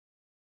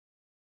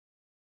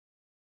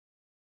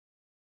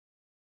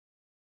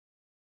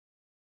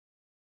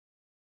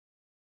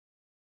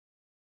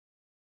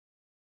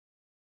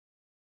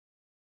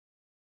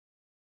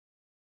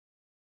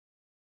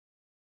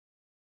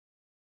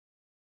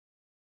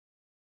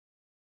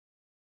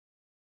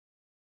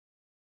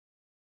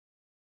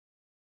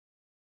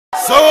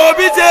So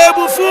be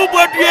able full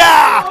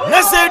bodia.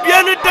 Let's say the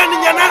other done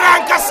in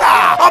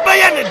Yanankasa.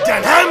 Obayan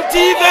done.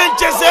 Empty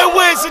ventures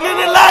aways in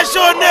the last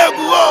show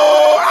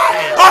nego.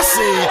 I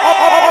say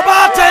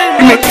about time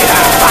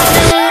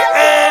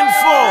and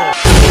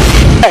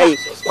 4. Hey.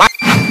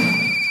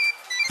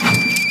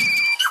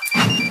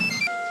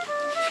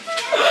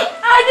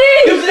 Adi!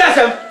 You see that?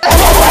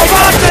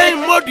 About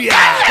time modia.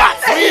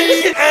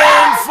 3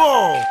 and 4.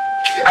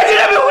 I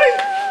didn't know it.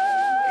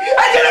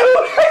 I didn't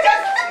know it.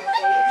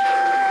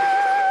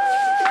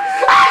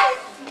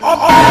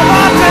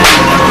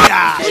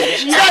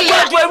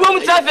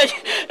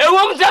 A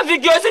woman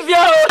traffic, Joseph.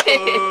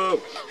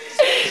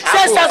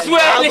 Says as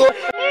well.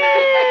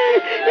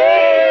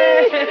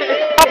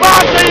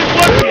 About 3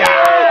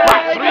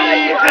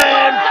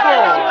 and 4.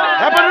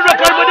 Happen to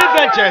record with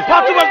adventures.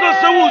 Part of us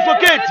so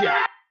Katia.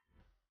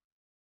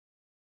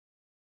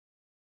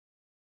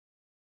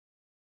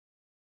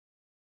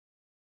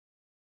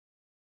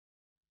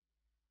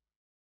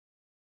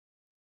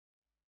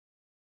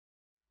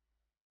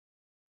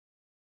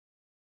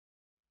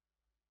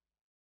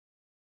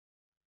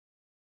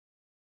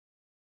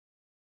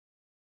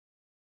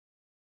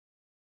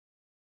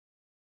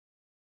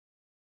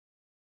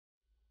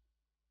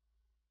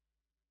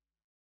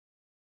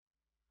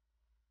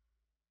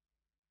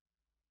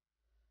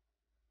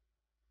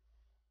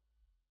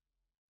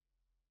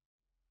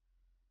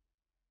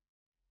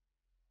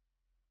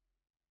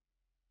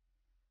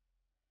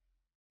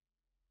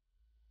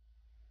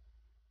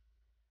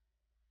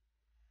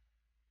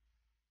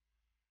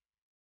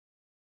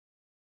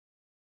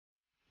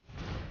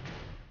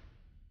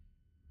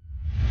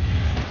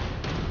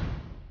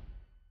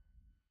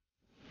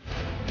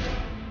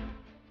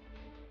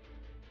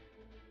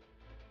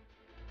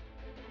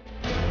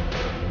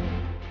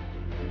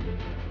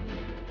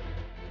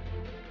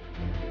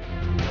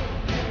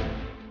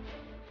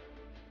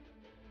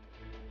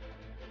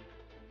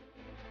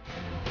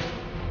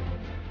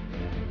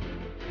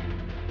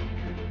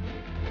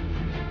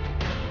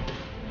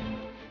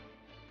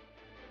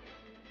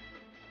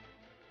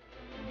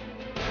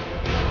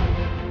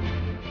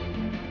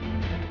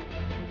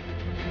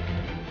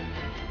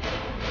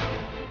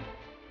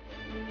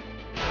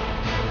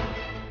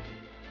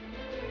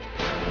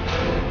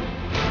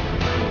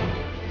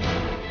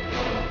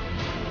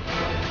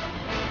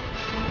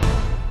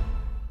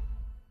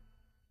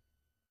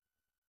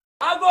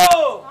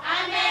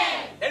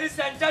 Ladies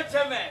and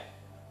gentlemen,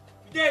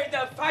 today is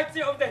the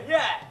fighting of the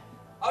year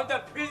of the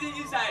prison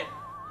inside.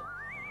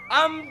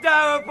 I'm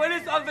the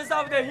police officer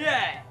of the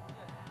year.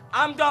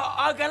 I'm the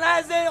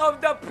organizer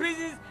of the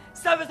prison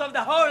service of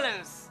the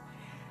Hollands.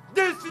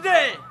 This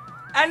today,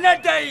 and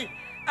that day,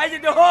 I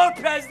did the whole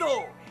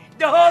presto.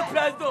 The whole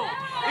presto.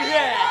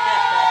 Yeah.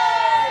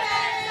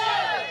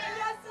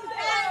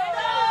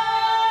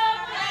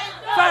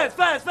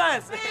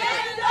 Fast.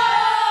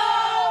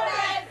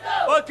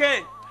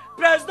 Okay.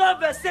 President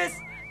versus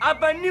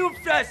about new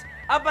fresh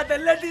about the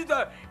ladies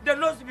that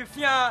knows to be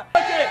fair.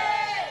 Okay.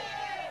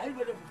 Are you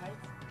ready for fight?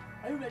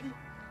 Are you ready?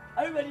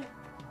 Are you ready?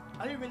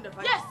 Are you ready to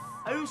fight? Yes.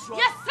 Are you sure?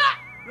 Yes, sir.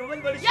 You're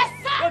ready? Yes,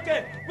 sir.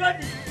 Okay.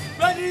 Ready.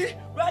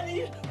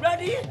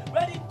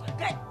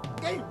 Okay.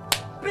 Game.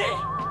 Play.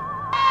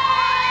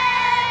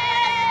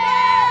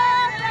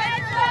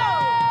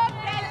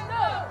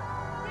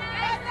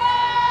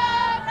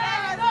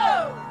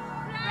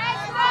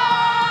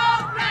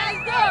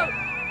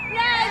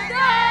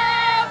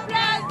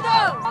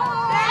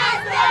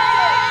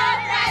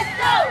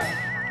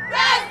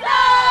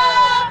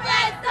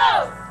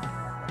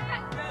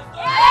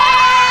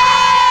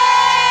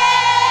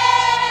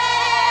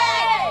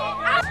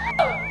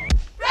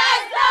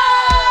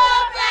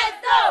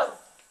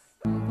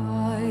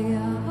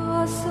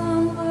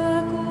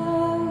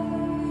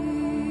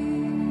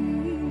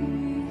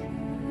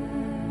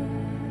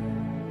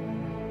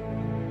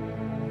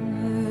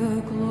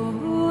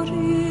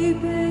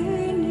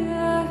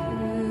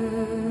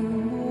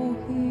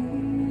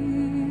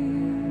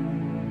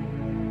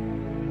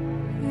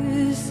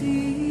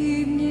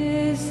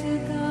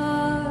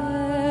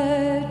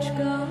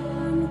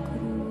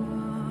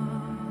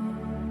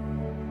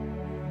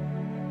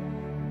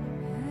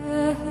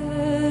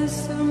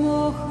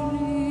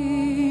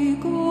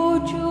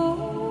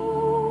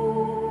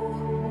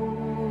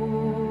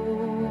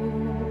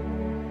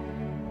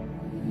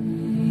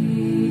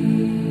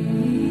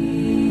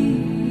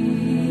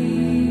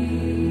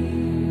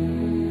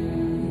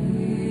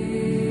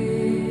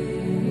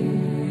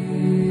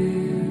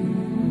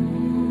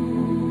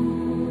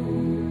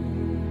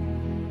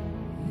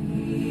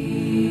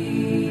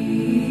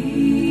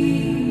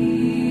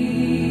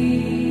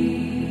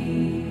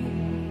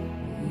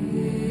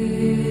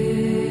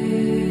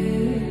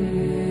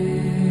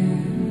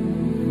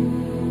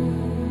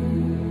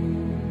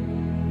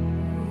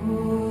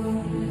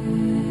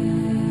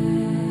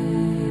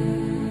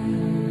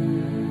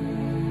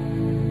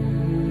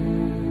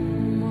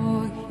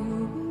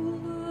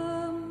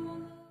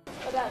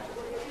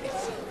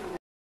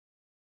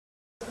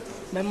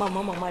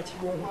 Mama,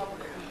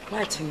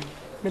 matching.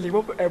 Me live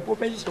up a poor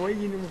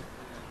pension.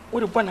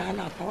 What a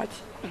banana power.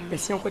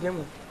 Bessie for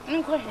them.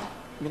 Me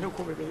no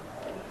come baby.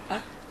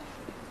 Ah.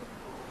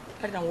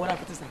 I don't what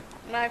happened to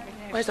that.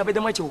 Where's the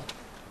better macho?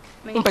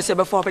 Perceive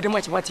before better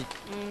much what?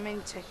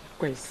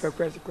 Quick.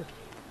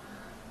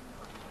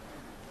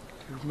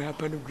 Me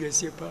happen to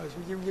grace your pass.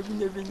 You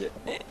never.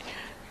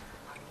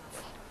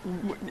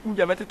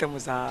 You met them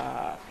was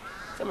some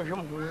of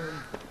them.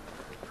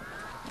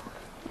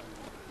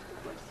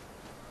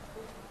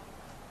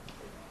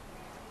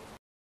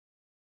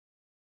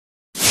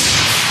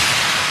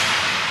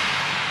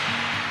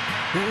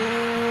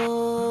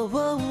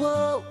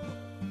 Whoa,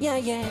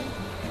 yeah.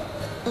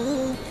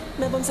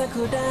 My bones are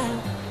cool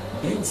down.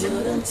 Into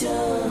the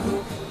toe,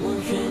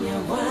 one train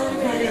your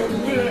wire.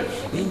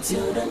 Into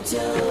the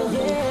toe,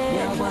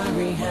 yeah,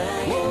 worry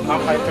high.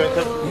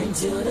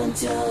 Into the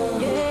toe,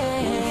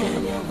 yeah,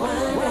 your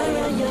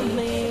wire.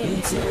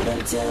 Into the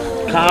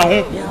toe,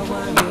 yeah,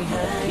 worry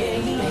high.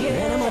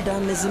 And I'm a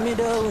damn is me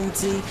don't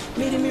see.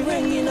 Me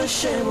ringing a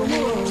share of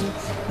moon.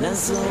 That's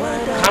so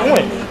I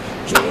don't.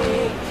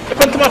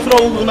 Quanto mais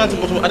flow do nato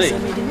como are.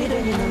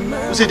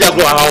 Você já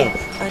go around.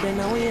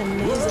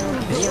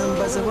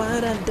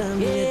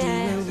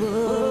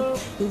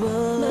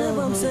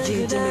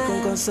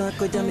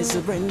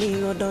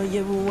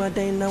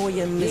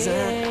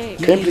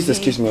 Can you please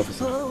excuse me,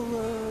 officer?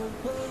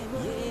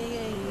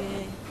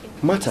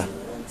 Mata.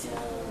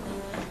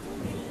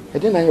 I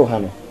didn't know your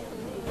hand.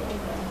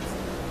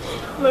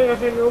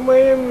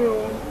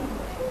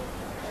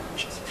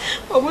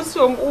 I was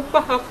from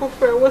Uber half of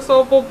her was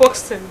all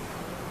boxing.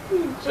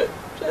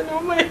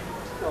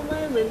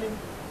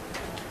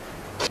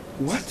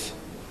 What?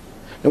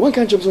 No one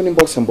can jump on in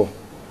boxing ball.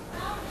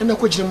 And I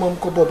could mom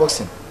call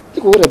boxing.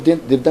 Look what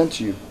they've done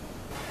to you.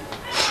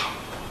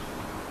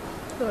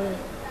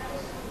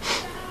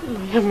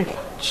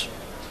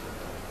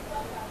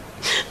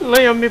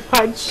 Lion me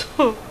punch.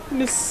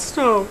 Miss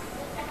Snow.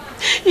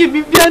 You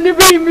be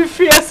very me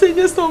fear, say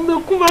just on the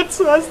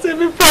Kumawood, I say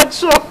me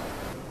punch.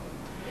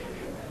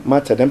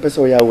 Matter, then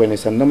person we are when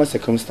it's a normal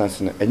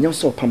circumstance and you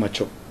saw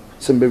pamacho.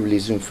 Somebody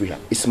releasing free her.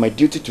 It's my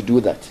duty to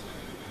do that.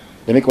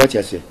 They make what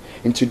you say.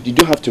 And you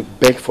don't have to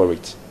beg for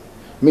it.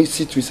 May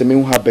see to say me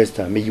who have best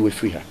may you will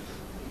free her.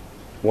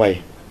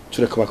 Why?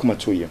 To the Kawakuma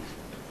to you.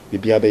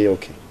 Be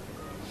okay.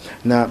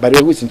 Now, by the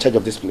way, who is in charge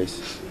of this place?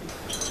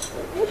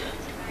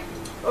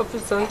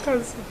 Officer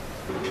Akan.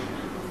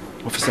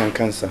 Officer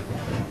Akan.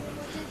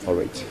 All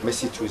right.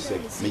 Mercy to say,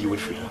 may you will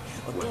free her.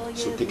 Well,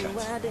 so take her.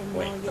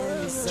 Why?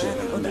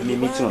 Me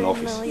meeting on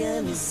office.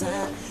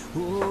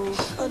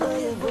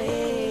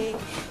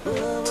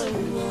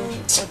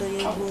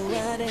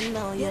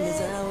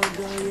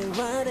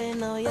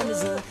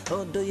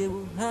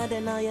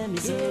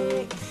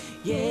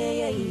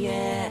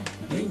 Yeah.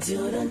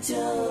 Into the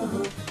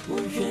toe,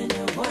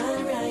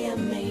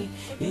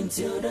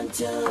 into the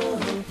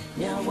toe,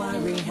 now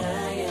worry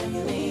high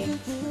me.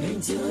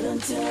 Into the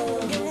toe,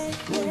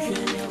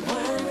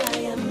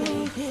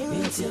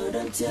 into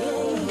the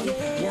toe,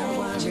 now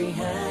worry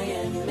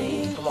high me.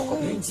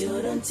 Into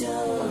the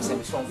toe,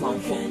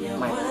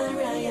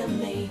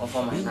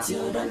 into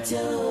the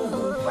toe,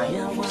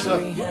 now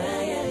worry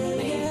high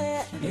me.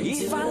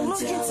 If I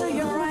look into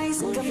your eyes,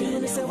 come in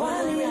and say,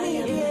 worry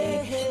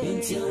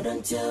into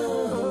the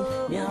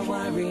toe, now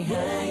worry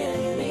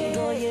high me.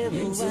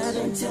 Into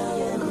the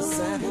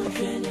toe,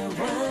 can you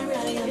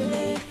worry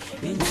me?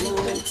 Into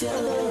the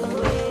toe,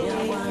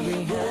 now worry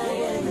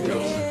high me.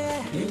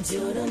 Into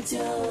the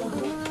toe.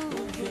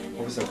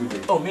 Officer, good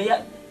day. Oh, me ya.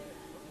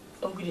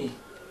 Oh, good day.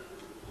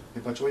 The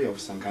patrol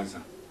officer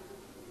Cancer.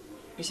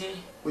 You say?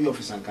 Who are you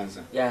officer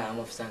Cancer? Yeah, I'm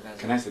officer Cancer.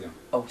 Can I sit down?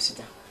 Oh, sit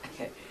down.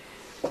 Okay.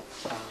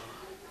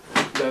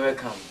 You're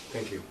welcome.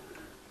 Thank you.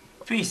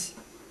 Please.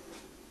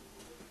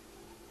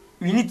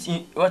 We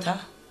need water?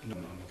 No,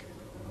 okay.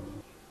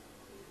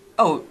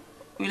 Oh,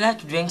 we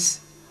like drinks?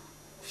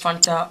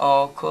 Fanta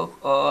or Coke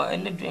or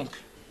any drink?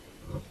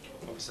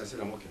 Officer, I said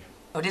I'm okay.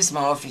 Oh, this is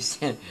my office.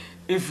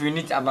 If you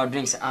need about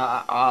drinks,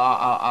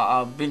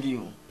 I'll bring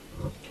you.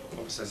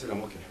 Officer, I said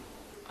I'm okay.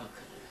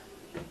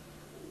 Okay.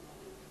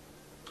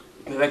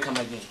 You're welcome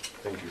again.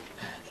 Thank you.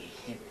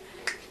 Okay.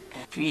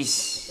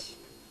 Please.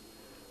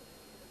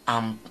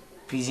 I'm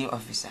prison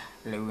officer,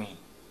 Lorraine.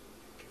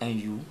 And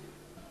you?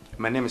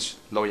 My name is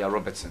Lawyer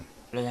Robertson.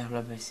 Lawyer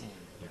Robertson?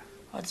 Yeah.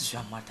 What is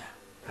your matter?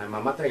 And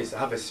my matter is I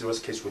have a serious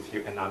case with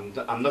you and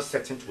I'm not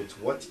certain with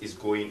what is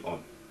going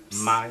on.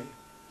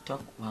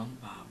 Talk one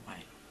by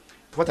one.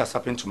 What has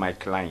happened to my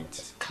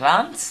client?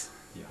 Client?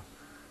 Yeah.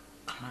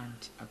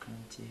 Client.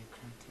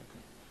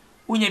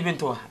 When you been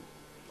to her?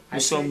 I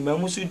saw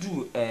Mamusu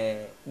do,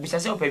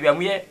 besides your baby, I'm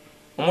here.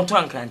 I'm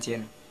not client.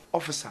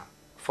 Officer,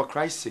 for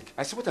Christ's sake,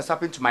 I said what has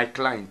happened to my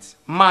client?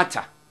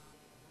 Martha.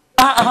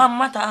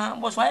 Martha,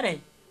 what's why?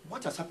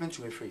 What has happened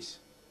to her face?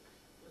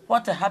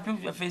 What happened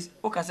to your face?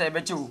 Okay, I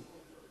bet you.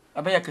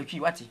 I bet you can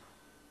what?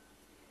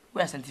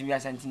 We are sending me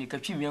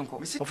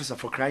Officer,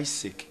 for Christ's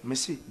sake,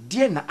 Missy,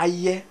 dear na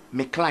aye,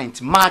 my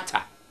client,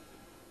 Martha.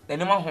 The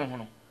name of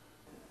home.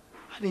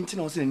 I didn't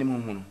know the name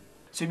of home.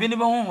 So be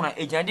never home,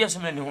 a giant so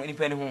many home, any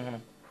penny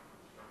home.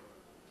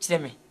 Tell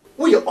me.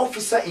 We are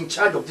officer in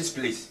charge of this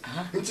place.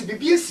 Into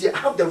BBS, I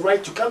have the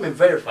right to come and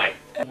verify.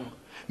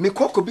 Me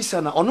koko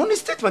bisana on only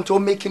statement you're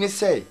making it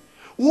say.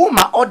 Who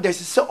my orders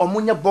say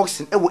omunya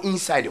boxing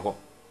inside ho.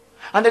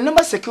 And the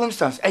number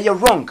circumstance you're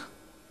wrong.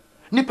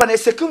 Nipa na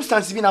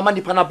circumstance bi na ma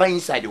nipa na ba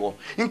inside ho.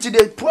 Into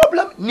the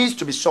problem needs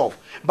to be solved.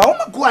 But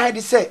when go ahead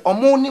and say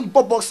omoni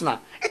box na,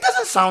 it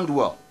doesn't sound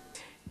well.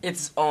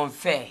 It's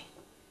unfair.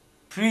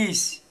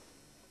 Please.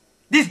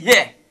 This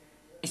here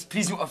is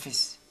prison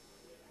office.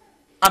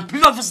 I'm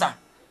prison officer.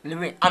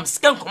 I'm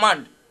second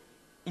command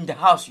in the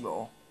house,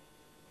 yo.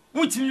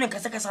 Which means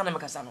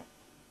Kasakasana.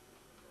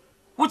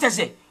 What I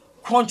say?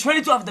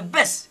 Contrary to have the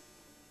best.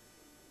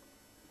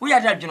 We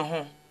are there, you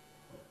know.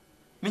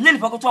 Many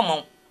people go to a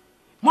mount.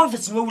 My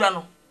office in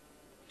Urano.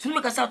 To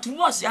make us out to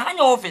us, your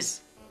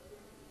office.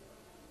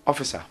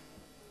 Officer,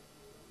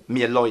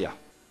 me a lawyer.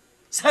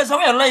 Says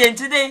I'm a lawyer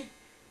today.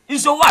 In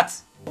so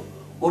what?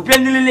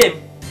 Open the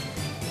lane.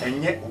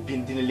 And yet,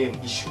 open the lane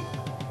issue.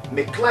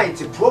 My client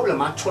a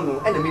problem at Tono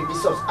and me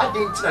bishops. I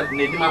didn't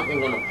name my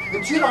home.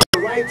 Until you have the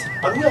right,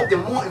 and we have the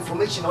more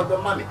information about the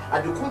mommy.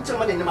 I do count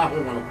money in my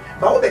home.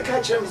 But all the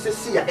catcher, Mrs.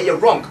 Sia, you're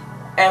wrong.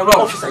 Wrong.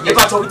 Officer, you're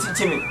about to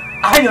tell me.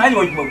 I know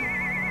what you want.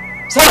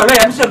 So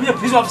I'm supposed to be a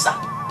police officer.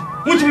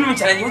 What do you mean?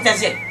 What I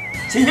say?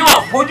 Say you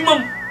are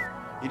podium.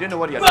 You don't know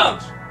what you're doing.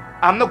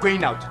 I'm not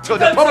going out till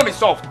the problem is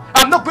solved.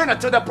 I'm not going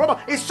out till the problem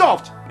is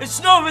solved. It's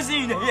no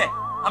reason you're here.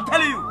 I'm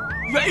telling you,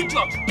 you're an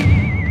idiot.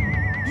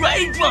 You're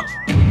an idiot.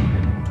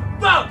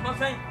 Wow, my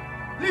friend,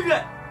 leave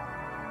here.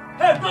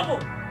 Hey, Bubble.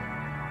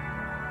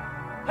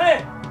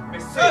 Hey,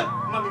 sir,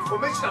 my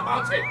information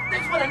about it.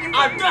 That's what I need.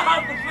 I don't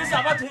have information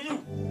about you.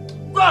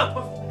 Go out.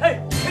 Hey,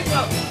 take me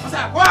out. I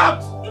said, go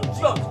out.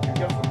 Idiot.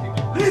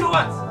 Leave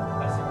what?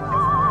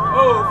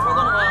 Oh,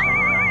 forgot about.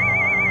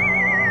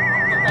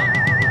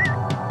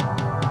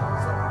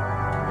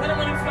 Where the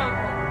money from?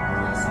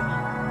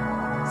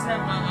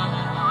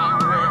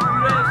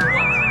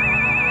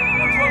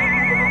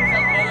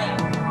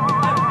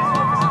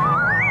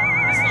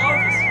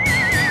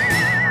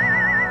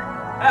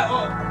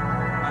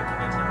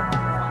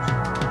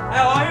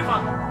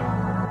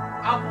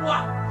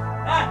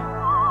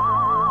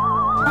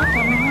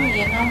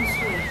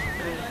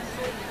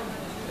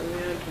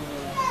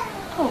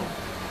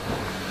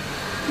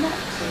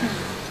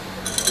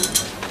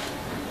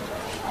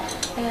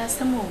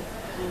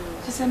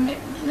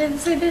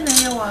 Say then I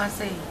was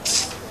saying.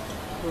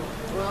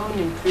 Well,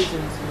 in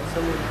prison,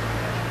 someone.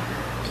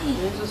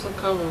 It's just a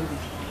common.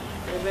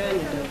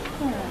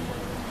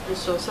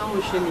 So some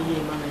will share the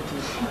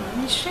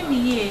man. Share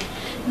the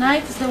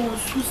night is a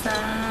Susa,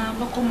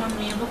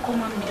 Bocomami,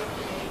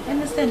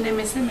 understand them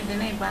as same in the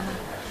neighbor,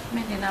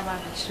 many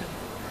about the show.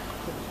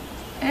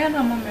 And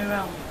I'm on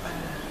around.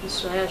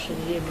 This I should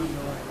hear me.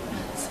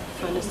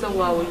 And it's the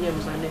wow,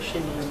 Williams, and a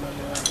shilling in my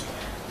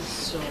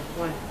so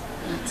why?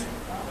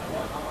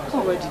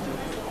 Oh, what did you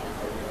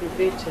do?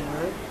 You better,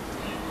 right?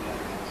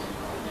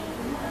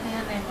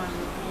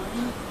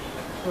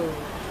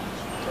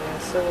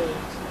 So,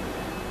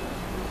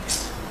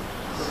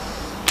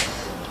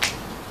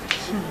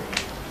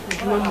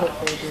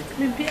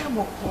 maybe I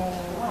will call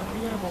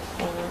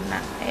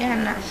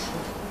Anna.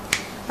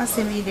 I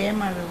say me there,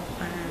 my room.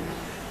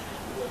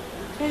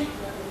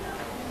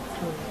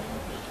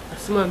 I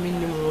smell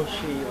minimum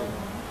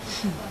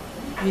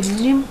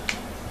Minim.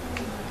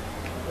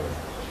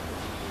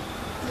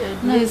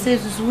 No, it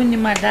says it's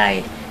winning my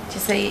die. She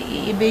say,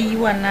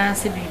 you and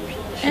Nancy baby.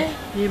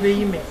 You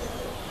be me.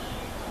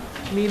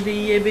 Maybe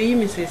you be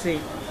me, say.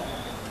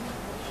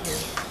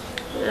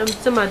 I'm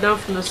to madame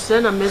from the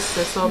son of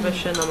Mr.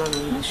 Salvation.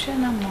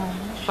 I'm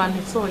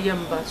funny, so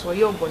young, but so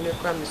your bonnet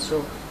cram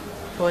so.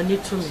 For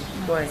need to me,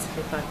 boy,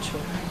 if I show.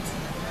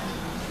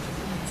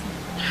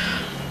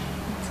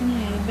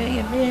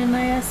 Be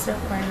nice,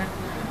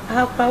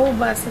 how power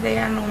bus they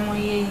are no more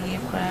ye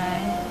cry.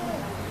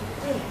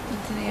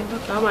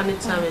 How many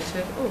times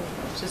oh,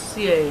 to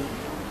see a.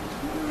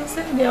 They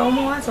said they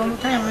almost on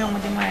time around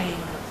with my.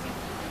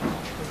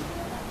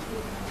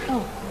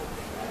 Oh,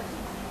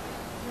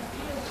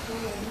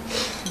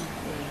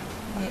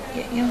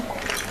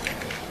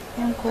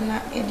 young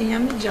corner, a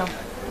damn job.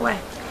 Why?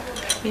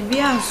 Maybe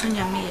I'm soon,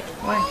 me.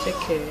 Why take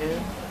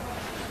care?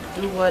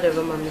 Do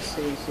whatever mommy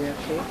says,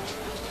 okay?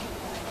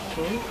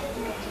 Okay.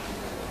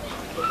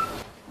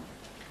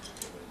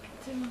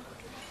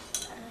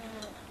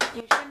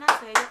 You should not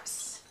say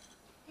yes.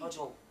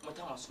 Ojo,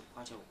 Matamas,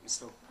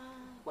 Mr.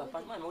 Well,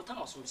 but my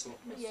Matamas, Mr.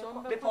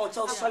 Before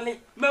tell Sally,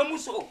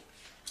 Mamuso.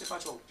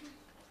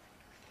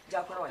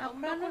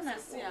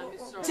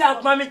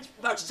 Jack, Mammy,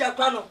 but Jack,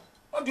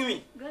 what do you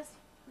mean? Let's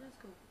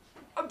go.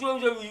 I'm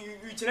doing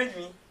you challenge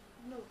me.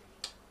 No.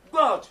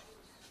 God.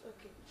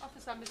 Okay.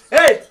 Officer,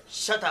 hey,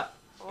 shut up.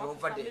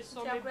 Over there.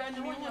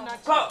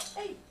 Go.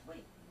 Hey,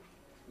 wait.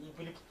 You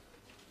believe?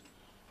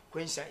 Go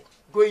inside.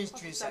 Go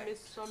inside.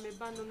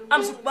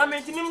 I'm so bad.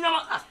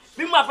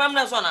 Me my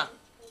family son.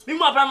 Me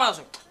my family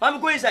son. Mami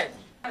go inside.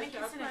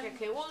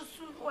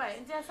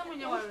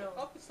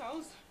 Officer.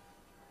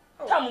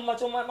 Tell me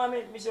much on my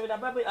mommy. Me say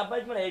that baby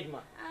abide my age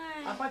man.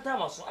 Apata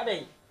maso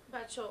ade.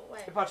 Bacho,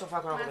 why? Pacho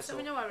fa kwa kwa so.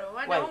 Why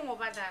don't go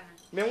badana?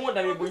 Me won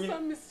da me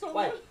bonyini.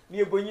 Why?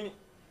 Me bonyini.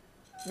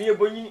 Me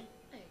bonyini.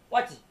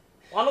 What?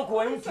 Wano ko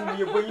wan fu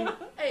me bonyini.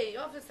 Hey,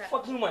 officer.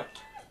 Fucking man.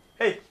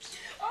 Hey.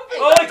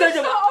 Oh,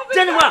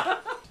 tell me.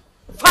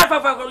 Fa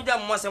ko ja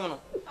mo asem no.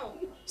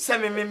 Se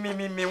me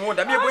won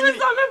da me bonyini.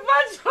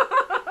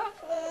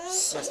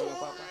 Yes, me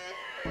kwa.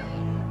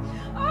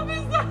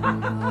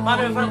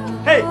 Officer.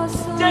 Hey,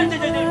 officer.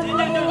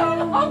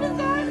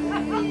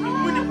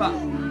 Munipa.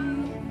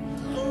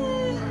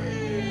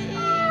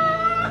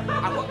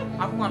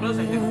 Aku ada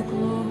saja.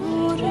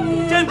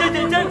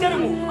 Jangan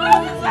mu.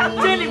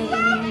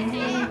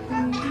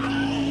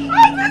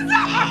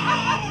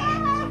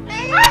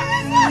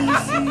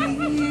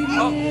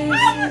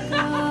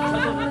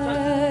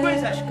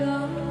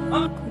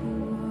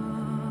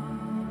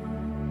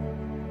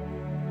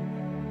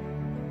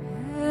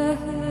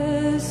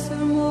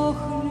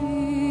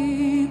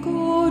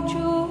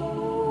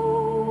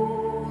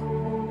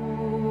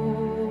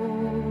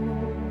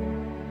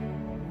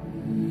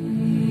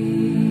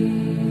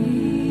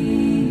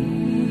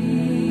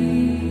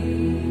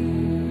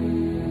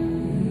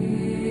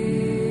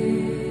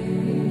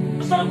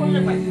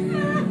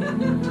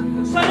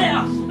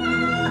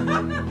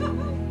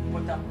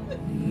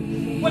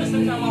 What is the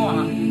time of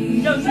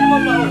young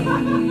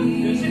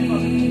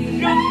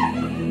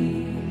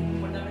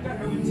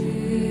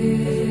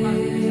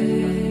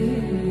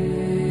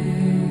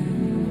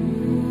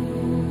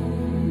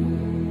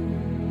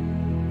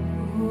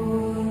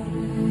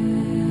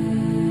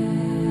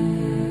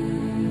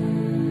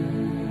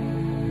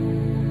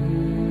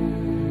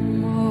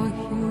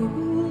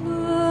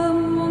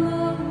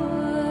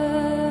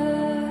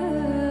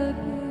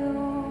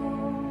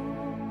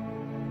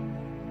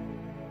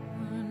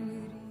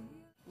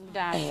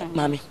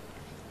Mammy,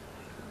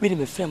 we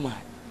me friend ma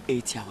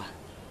 8 hour.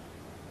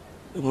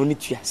 We want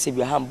to say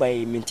we have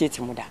by maintain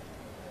moda.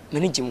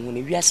 Manage mo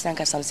ne wiase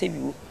nanka sam say bi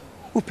wo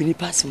pini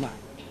pass ma.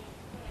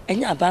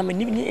 Enya ba ma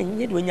ni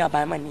enye do enya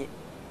ba ma ne.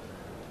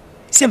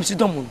 Sem su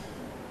dom no.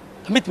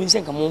 Commit me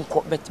say nka mo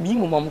nko but bi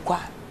mo mam kwa.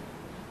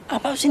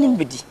 Aba so ni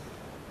mbedi.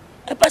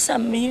 E passa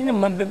me ni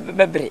ma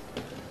bebre.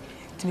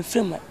 Ti me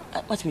friend ma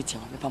what me tia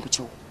me pampo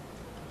chewo.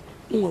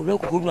 Wo we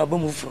ko ko na ba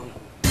mu fro.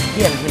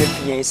 Ye na hene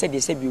pia say de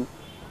say bi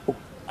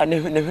ne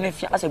hene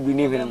fia asa bi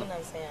ne hene no.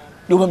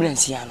 Do ba mlan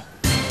sia no.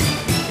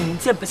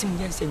 Nti pese mu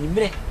nyansa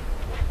nyimre.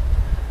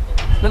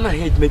 Mama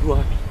head me do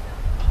abi.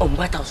 On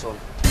bata so.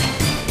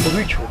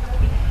 Obicho.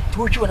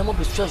 Tucho na mo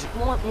be stress.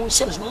 Mo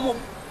shele mo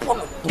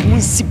pono. Mo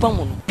sipa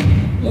mo no.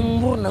 Mo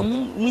mro na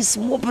mo si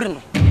mo bre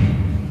no.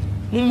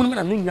 Mo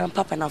na no nyan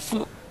papa na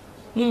fo.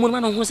 Mo na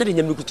no ho se de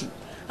nyame kutu.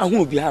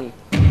 Ahu obi ha no.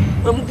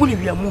 Mo bu ne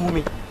wi amu hu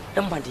me.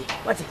 Embade.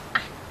 What?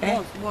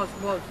 Boss,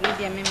 we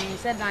dey me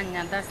said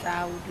anya that's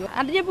how we do.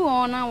 Ade bi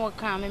won na wo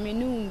kan me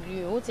nu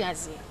bi o ti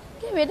ase.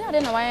 Ke we da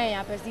na why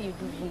ya person you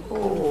do.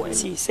 Oh, I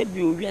see. Se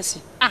bi o wi ase.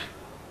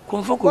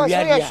 Konfo ko wi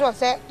ade. Sure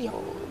say the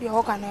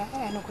ho kan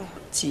e no ko.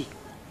 Ti.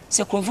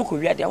 Se konfo ko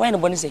wi ade. Why na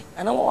boni se?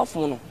 Ana wa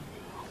fo no.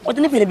 O de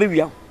ne be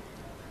wi am.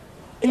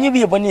 Enye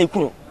bi e boni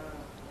ekuro.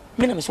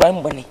 Me na me so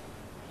am boni.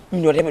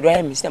 Me no de me do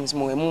am me se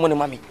mo ne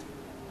mami.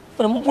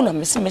 For mo bu na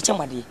me se me che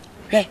made.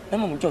 Hwe, na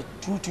mo jo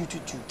tu.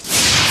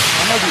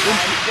 Ana di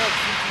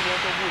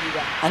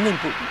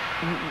Anempo.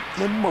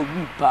 Memo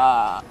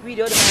wipa. We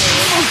do the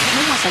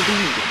mama Asante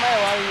wi.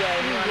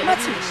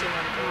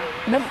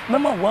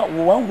 Mama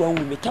wa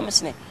me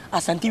tamasne.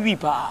 Asante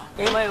wipa.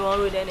 My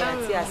one with any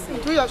answer.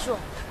 Do you sure?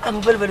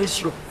 I'm very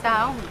sure.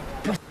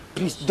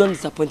 Please don't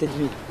disappoint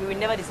me. We will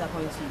never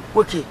disappoint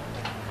you. Okay.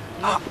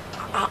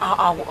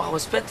 I was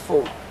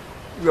respectful.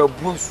 Your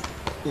boss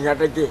in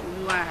other day.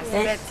 You are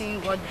expecting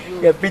God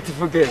you. You're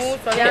beautiful girl.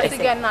 So you have to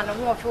get none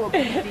of feel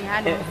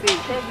behind the face.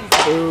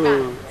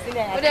 Oh.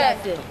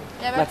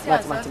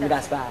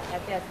 That's bad.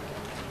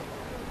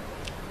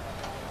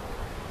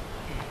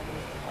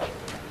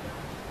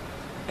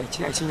 I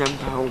think I'm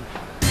down.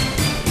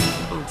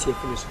 I'm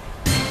taking this.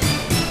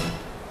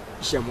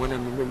 Shamona,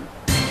 no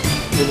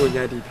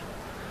yadi.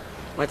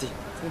 What?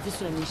 If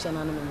it's a mission,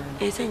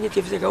 I'm saying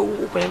if they go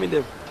open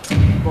them.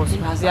 Boss,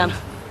 Mazian.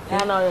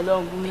 I know you're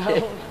long.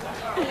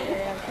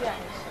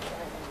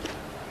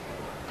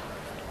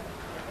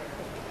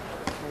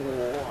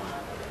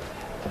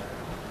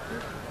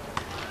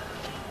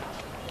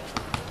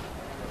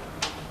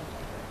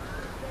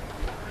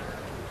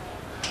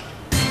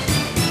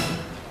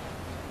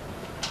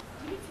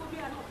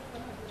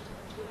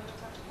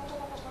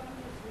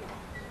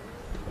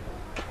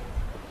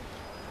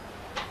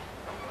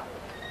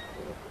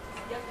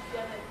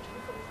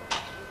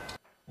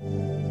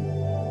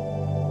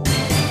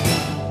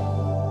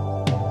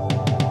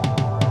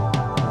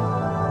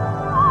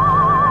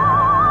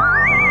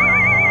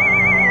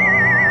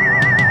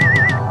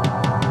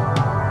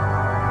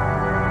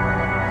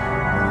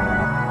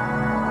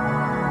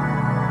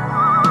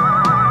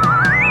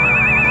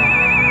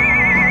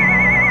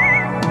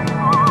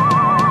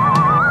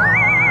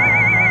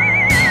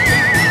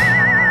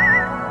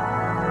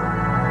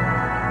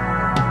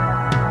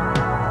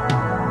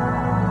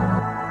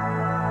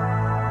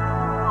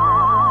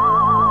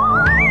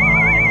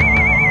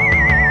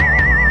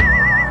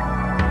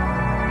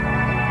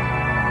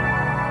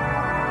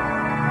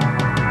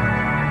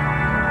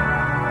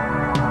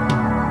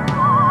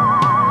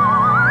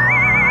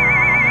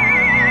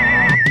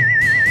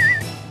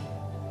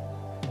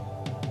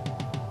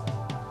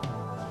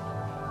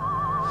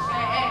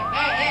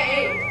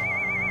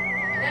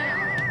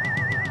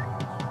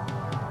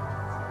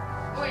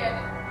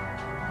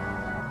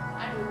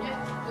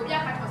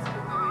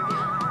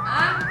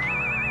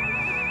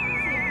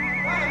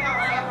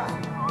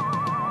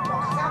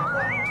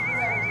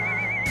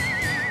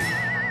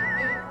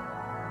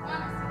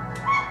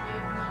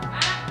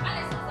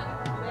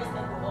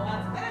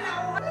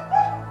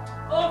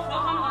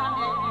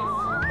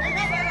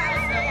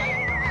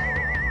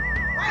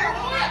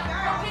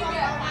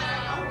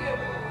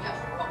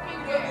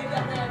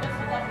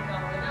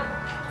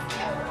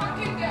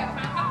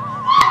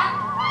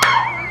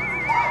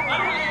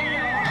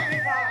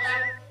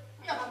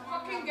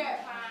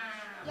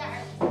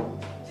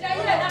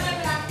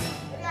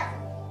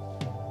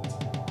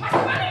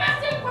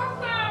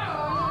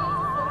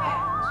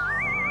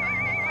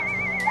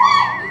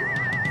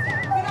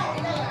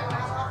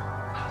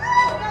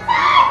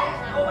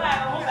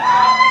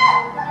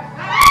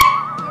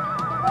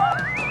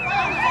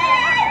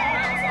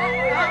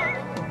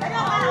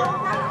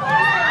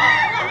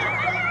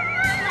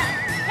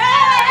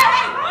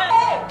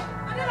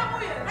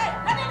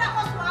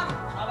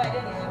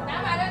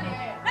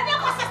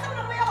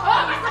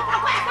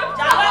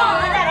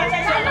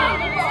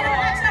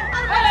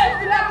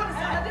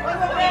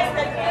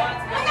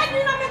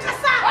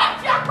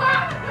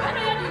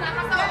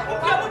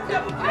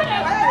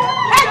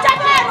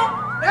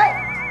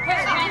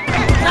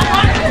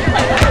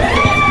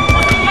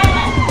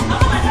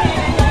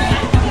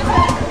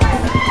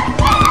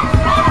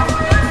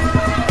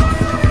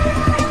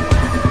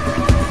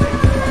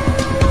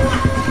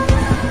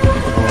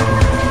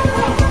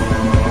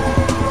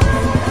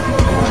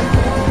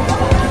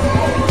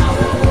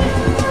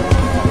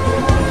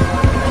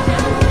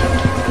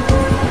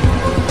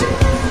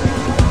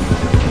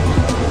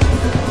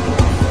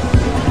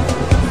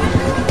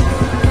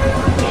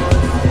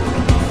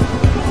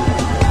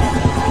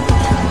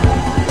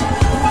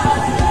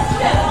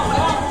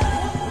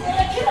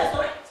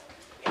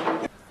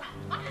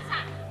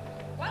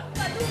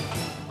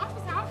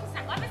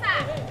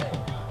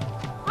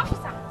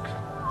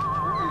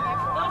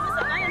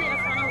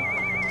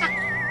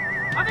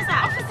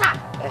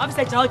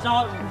 Officer,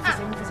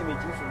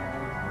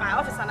 my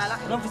officer, and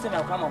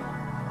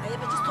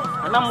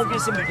I'm moving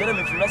some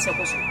gentlemen from Russia.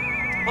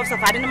 Officer,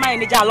 I didn't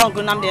mind the long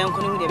gun. I'm there and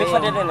couldn't before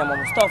the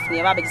name stuff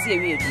near Babby. See,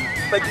 we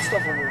but you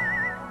stop for me.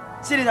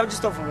 See, I just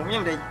stop for me.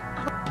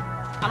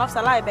 an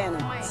officer lie, Ben.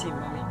 See,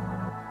 mommy.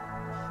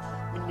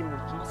 Minimum,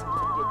 you must get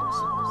those.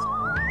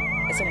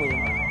 Some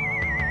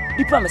way.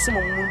 You promise some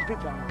moon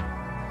paper.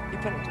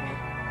 Depend to me.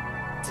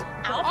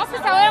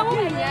 Officer, I will be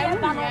here.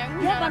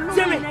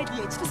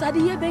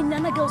 Sadia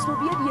Benana girls will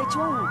be at the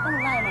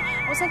online.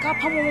 I was a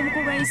couple of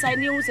women inside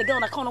news a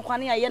girl. I can't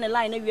quite a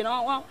line. You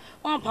know,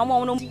 one palm.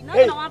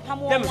 Hey,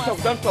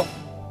 don't talk.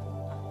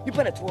 You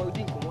put it to all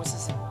the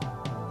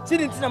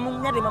sitting in a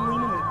moon, not in a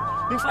moon.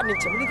 In fact,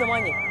 it's a little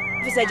money.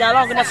 This is a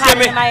long and a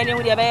family line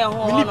with a bear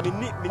home.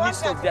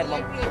 Minister of their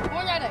mum.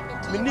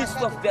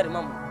 Minister of their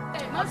mum.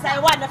 I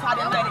want the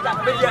father.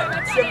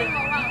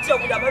 So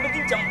we have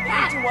everything jumped.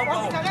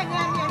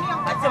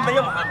 I tell my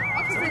young man.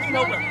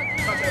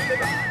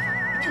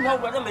 You know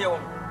what I'm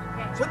young.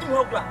 So do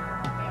you grab?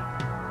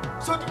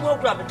 So do you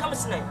grab and come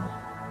snake?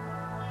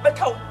 But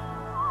how?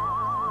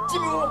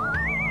 Jimmy,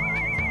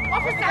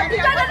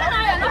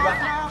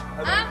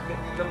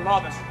 the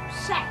marbles.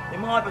 The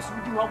marbles, we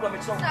do have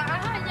one song.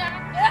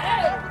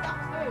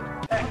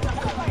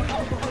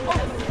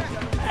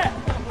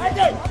 I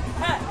did.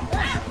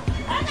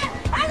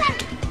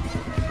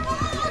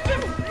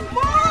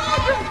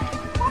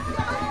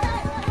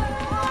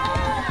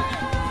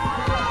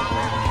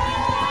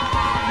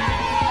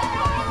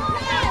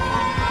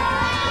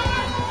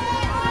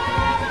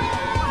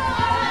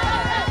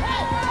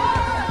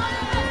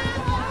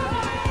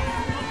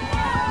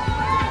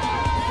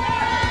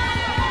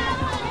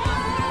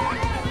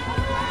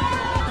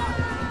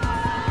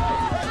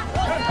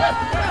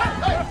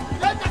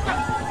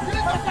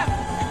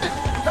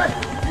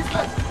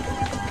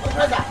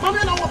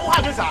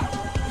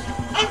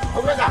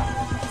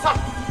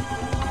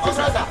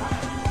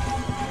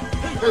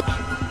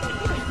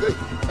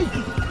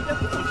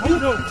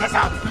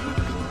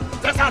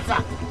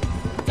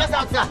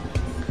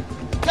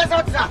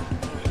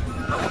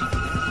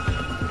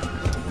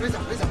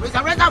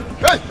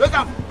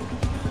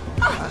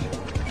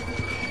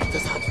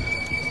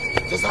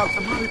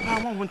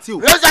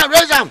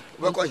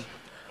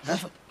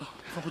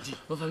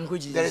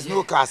 There is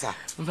no car, sir.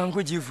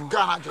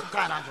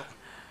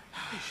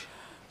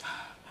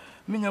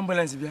 Me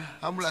ambulance bia.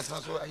 Ambulance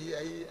so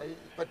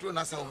patrol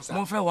na sa.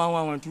 Mo fa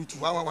 1122.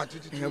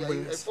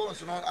 1122. Phone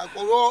so no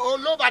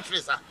low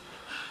battery, sir.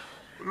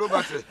 Low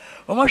battery.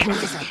 O ma show.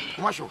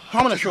 O ma show.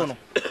 How many show no?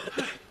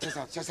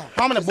 Sir.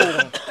 How many bowl?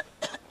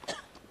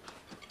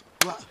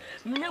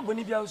 Me nya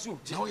boni bia so.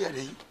 How you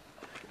dey?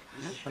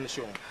 On the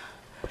show.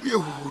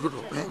 You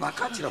do. Ma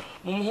catch you.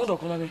 Mo ho do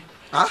kono me.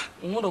 Ah?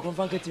 Mo ho do kon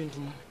fan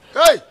ketintu.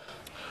 Hey!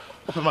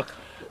 Open mark.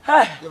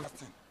 Hey!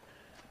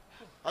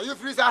 Are you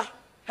free, sir?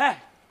 Hey!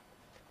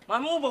 My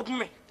move up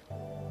me.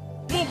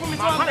 Move me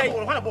to How one many day.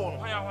 bowl? How many bowl?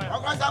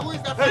 Who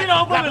is the Hey,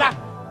 no, go me.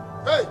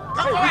 Hey,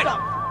 come on.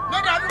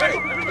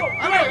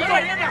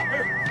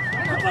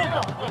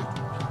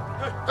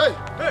 Hey,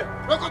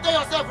 Rokoto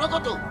yourself,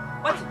 Rokoto.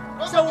 What?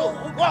 So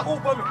walk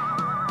over me.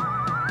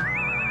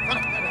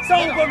 So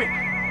over me.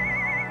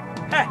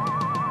 Hey,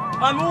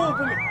 my move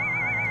over me.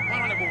 How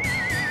many bowl?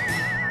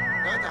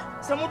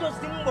 Some of those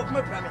things work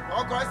me plan.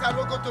 Oh, Christ,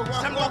 Rokoto.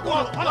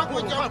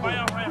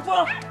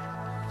 So.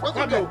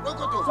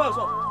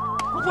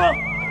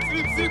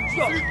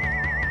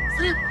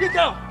 Sleep. Get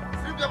down.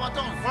 Sleep the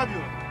baton.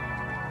 Fabio.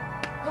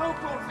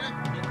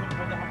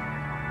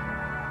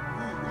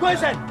 Go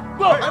inside.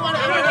 Go.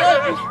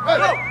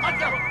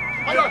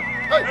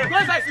 Hey, go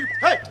inside. Sleep.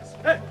 Hey.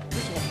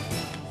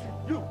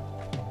 You.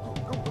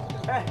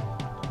 Hey.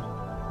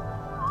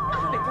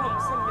 They come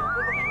send me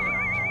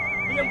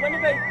over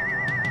here.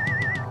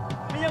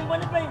 Me am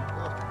going to pay.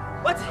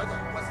 What?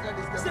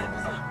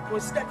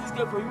 Consider this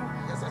girl for you.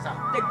 Yes, sir.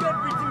 The girl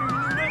pretty me,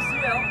 you don't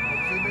see her.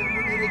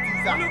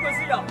 You don't go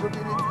see her. You don't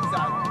pretty me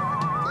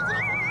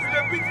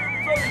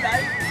before we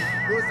die.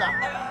 Go, sir.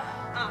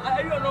 Are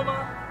you a normal?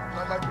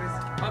 Normal grace.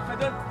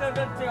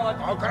 Don't say what.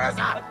 Oh, correct,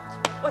 sir.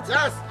 What?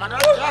 Yes, madam.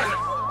 Yes.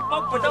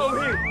 Put down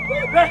here.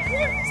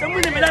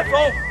 Someone in my life,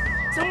 oh.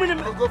 Someone in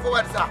my life. Go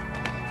forward, sir.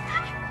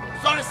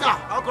 Sorry, sir.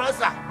 Oh, correct,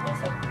 sir.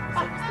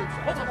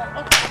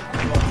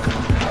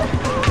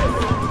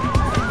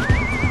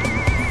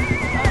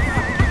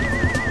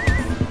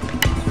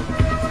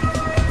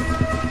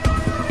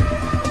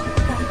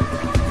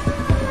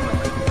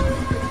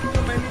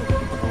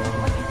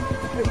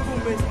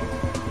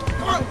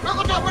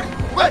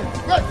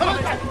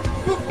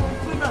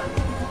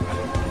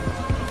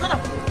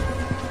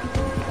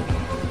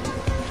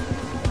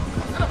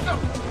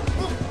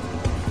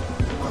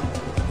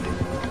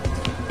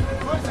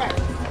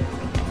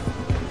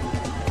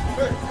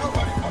 Hey,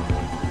 nobody.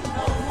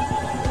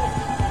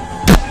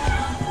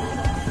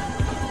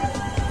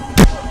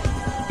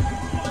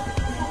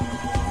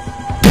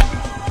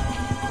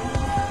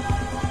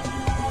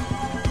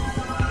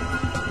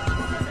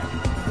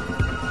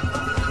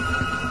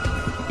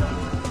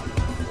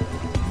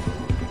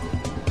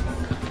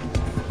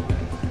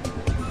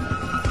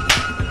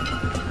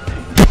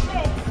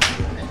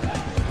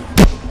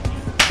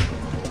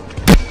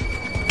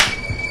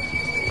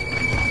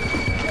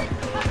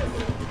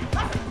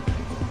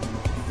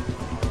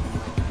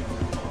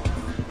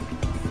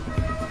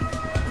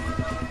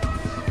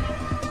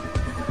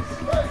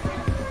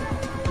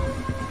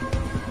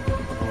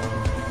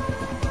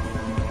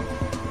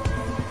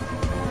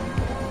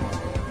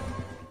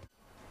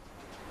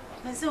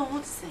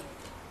 What's it?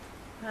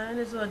 I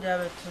just want to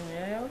have it to me.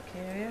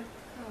 Okay,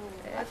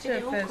 yeah. Actually,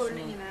 I'm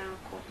calling now.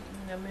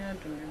 I'm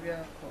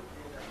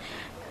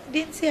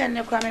Didn't see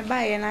any crime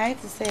by and I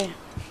to say,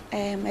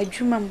 my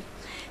dream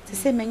to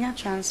say, many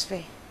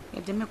transfer.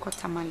 You didn't make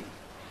tamale.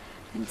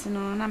 And to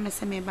know, I'm a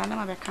semi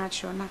banana, I can't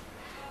show now.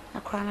 I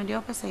crown of the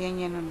opposite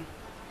young.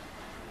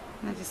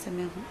 Not just a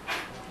man.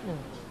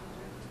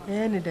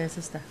 Any day,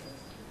 sister.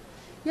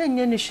 Young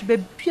Yenny should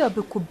be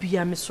able to be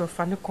a Mr.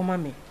 Fanny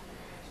Comame.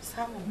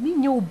 Me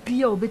no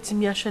be a bit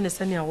me a shen is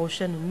any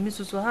ocean,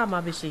 Mrs.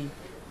 O'Hamabishi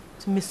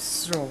to Miss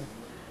Straw.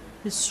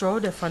 Miss Straw,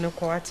 the Fanny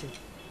Quality.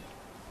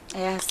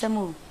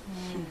 Samu.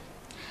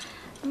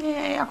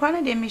 I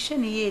can't a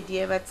mission ye,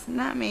 dear, but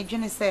not me,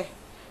 Jenny say,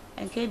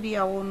 and can be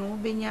a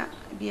one benya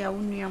be a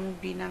union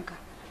be nanka,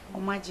 or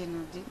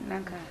margin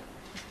nanka.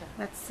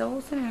 That's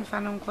so soon,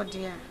 Fanon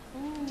Cordia.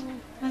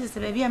 That is a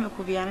baby, I'm a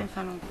Kubian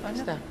Fanon.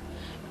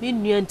 Me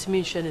new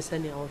intimation is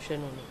any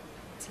ocean on it.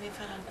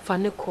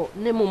 Fanny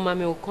Nemo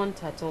mammy will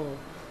contact on.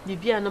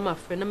 Bibia, no, my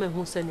friend, I'm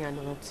who send you a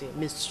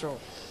Miss Straw.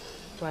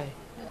 Why?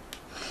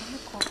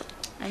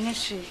 I know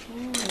she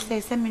say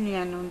seminary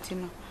and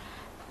Tino.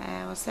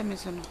 Or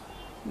semison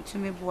to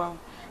me, wow.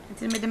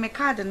 Until me the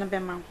card and a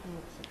bema.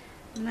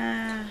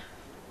 Na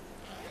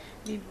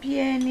be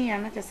any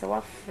and not as a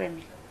wife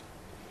friend.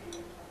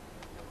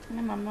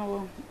 No,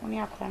 mamma, only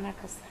a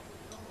cranacas.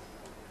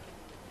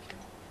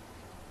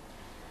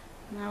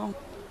 Now,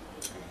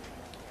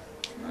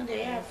 no,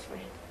 they are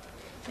friend.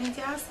 Think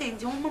I'll say,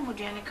 don't mamma,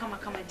 Diana come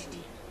a did.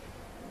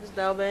 Is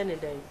thou by any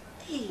day?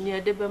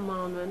 Near the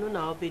Bemount, no,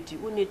 now, Betty,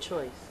 only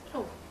choice.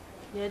 Oh,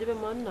 near the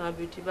Bemount, now,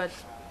 Betty, but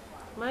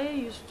my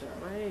used to.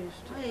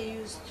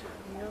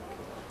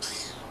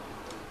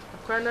 A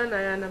crana,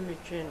 I am a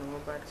train,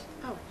 but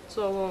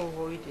so I won't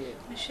avoid it.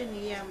 Mission,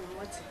 yeah,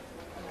 what?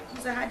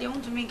 I had you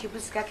want to make a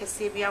biscuit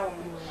save your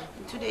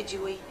into the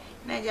Jewy.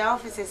 Now, the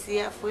officers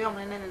here for your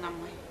man and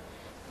I'm way.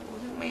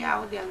 May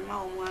out there,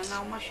 now,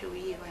 much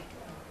we away.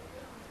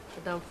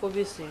 But I'm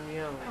forbissing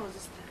you.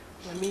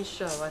 I mean,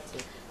 sure, what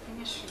it.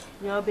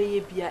 You'll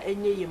be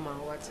any man,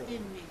 what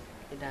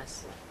it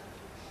does.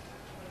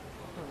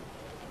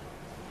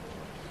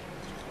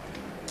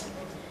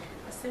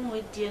 Same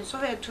way, dear, so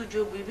I told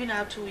you we've been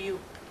out to you.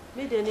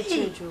 Made any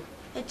change you?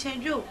 A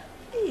change you?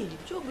 Eh,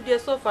 Job, dear,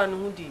 so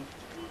fun, woody.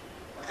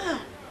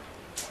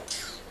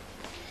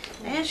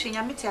 I she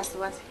am it as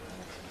what?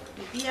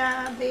 Be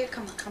a bear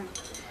come.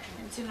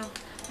 And you know,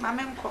 my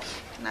man cook.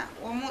 Now,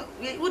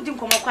 we wouldn't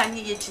come up and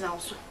yet now.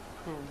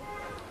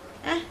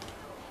 Eh?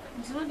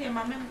 You know, dear,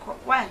 my man cook.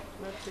 Why?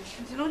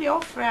 You know, the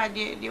old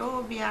Friday, the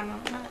old piano.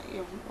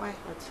 Why?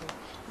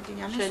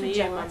 I'm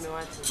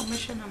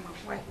mission.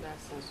 Why?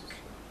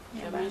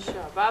 I'm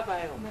sure. Bye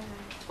bye.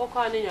 Oh,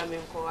 calling your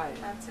men.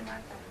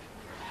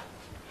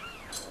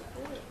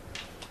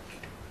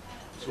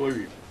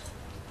 Sorry.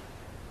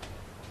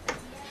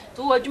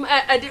 To what you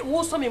I did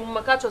also me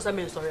catch us.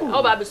 I'm sorry. How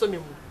about so me?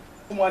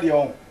 What do you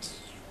want?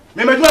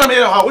 Me do not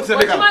know how. What's the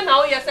matter?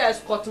 Now yes,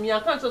 escort me. I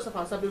can't just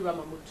have Sabi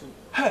Ramamutu.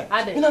 Hey,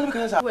 I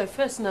didn't. Well,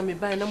 first na me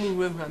buy na mu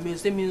room me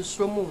say me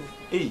nsromo.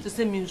 To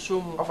say me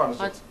nsromo.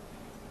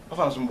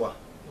 Afan so mboa.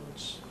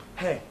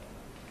 Hey.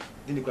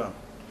 Dini kwa.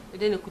 E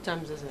dey ekuta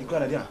me say. Ikwa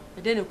na dia.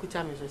 E dey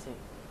ekuta me say.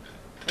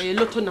 E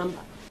lotto number.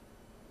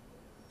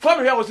 For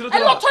me here was lotto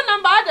number. E lotto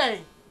number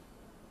dey.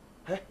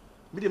 Hey.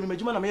 Me dey me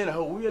majuma na me na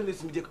how we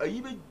listen me dey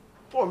ayi be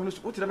 4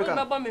 minutes. What did I make?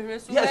 Baba me hwe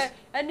so. Yes.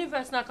 Any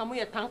verse na kam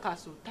ye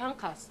tankers.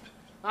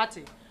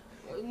 Ati.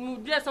 Mu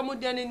dia some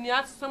dia ni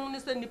at some ni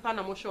say nipa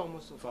na mo show mo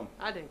so. Fam.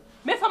 Ade.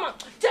 Me fam.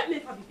 Tell me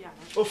fa bibia.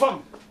 Oh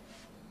fam.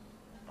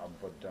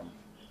 Abodam.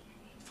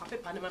 Fa pe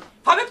panema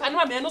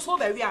me no so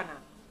ba wi ana.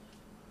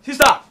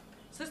 Sister.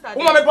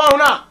 Who ma me pa ho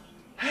na?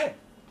 Hey.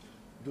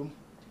 Dum.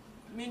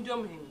 Me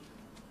dum hin.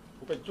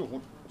 Wo pe jo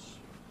ho.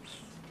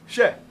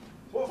 Share.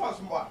 Wo fa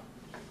so mba.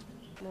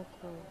 No.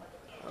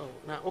 Oh,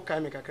 na okay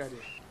me kakra de.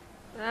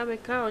 I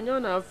make on your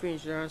now free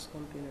insurance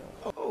company.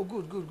 Oh,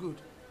 good.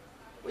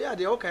 We are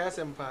the okay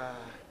asempa.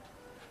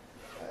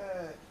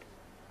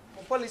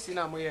 Policy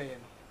na mo ye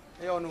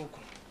no. E ono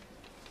ku.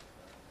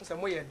 So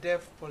mo ye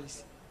deaf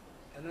policy.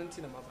 I don't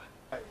think na maba.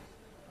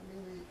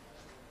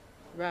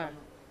 Right.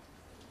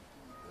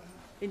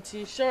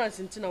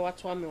 Insurance na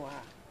what one me wa.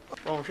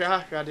 Oh,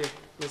 hwa de.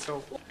 Me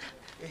so.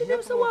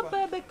 You so what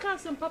baby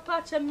cancer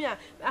papa chamia.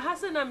 I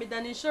hasen na me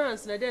dan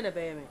insurance na dey na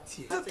be me.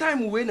 That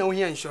time we na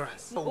we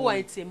insurance. Oh,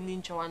 I tem ni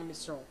ncha wan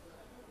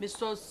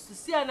Mr.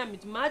 See na me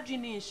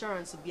margin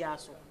insurance bia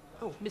so.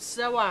 Oh,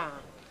 Mr. Wa.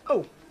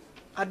 Oh.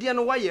 Ade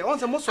no waye. On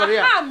se mo sorry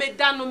a. Ah, me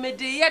dan no me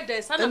dey ye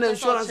dey sana na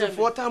insurance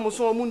for time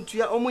so o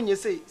muntua o munye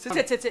sei.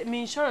 Tete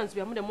me insurance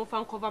bia mo dey mo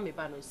fan cover me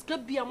ba no. Ska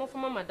bia mo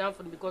fama madam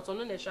for because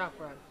ono na sha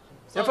akra.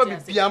 Ya fa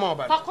bia ma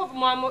ba. Fa cover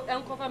mo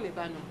cover me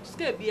ba no.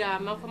 Ska bia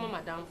ma fama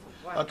madam for.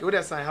 Okay,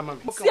 what sign hammer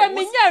me? See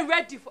me nya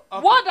ready for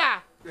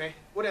water.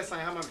 What sign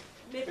hammer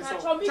me?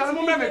 Tell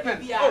me me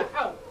pen.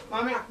 Oh,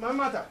 my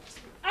mother.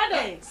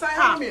 Ade. Sign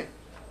hammer me.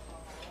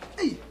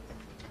 Hey.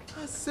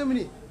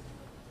 Assemini.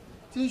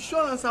 The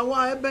insurance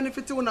awa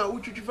benefit una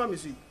utwitwi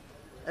family.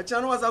 A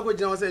channel was a good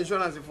general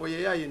insurance for a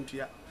year into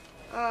ya.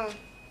 Ah,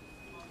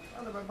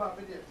 I'm a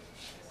baby.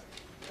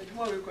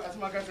 As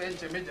much as I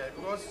enjoy major,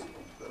 because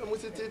I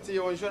must take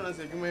your insurance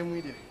if you may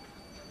need it.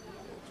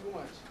 Too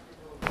much.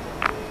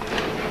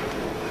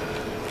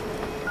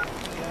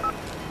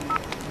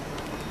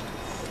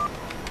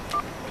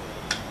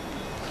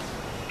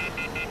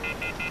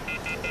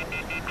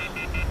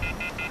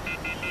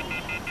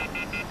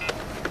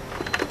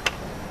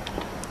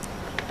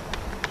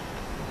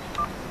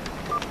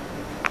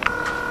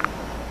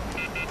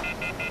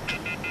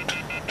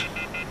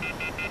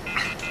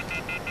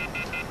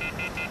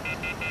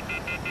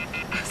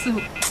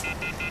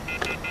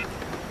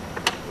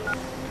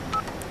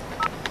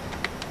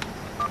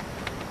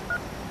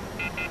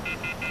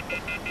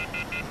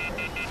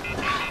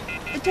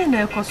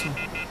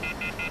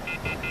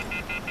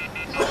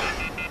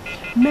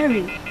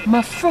 Mary,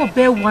 my phone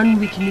bear 1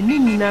 week in the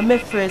meaning my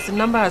first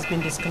number has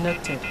been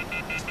disconnected.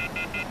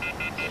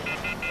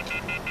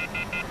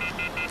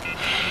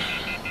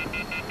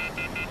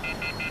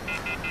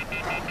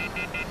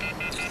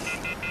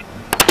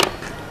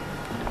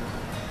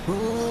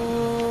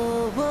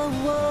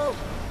 Whoa,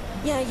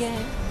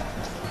 yeah.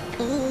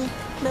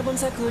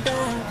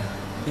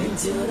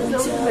 Until the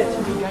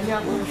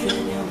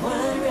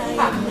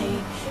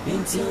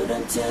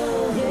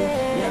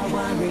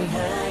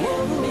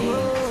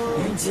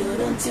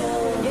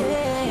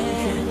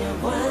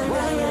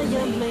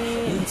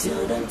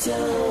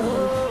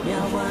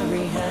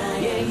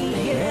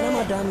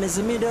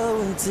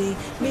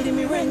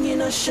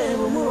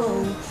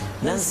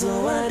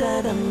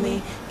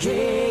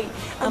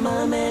I'm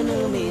a man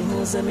who me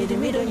who's a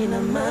middle in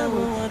a man.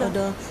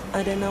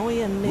 I don't know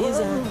where I'm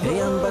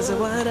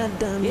what I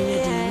done.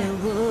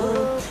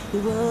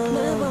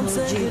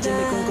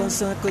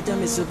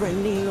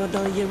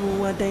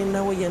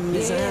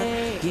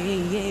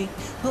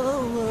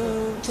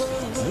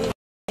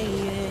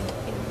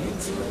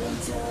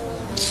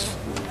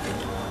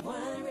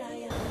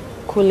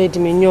 Called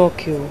me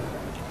Nyoki.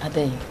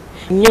 Ade.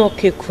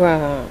 Nyoki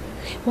cry.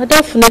 My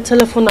dad phone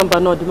telephone number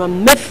no the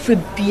man me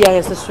bia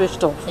is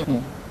switched off.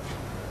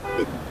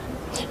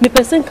 Me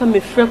person can me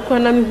frɛ kwa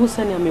na me hu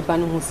sane me ba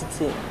no hu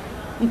site.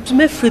 Ntu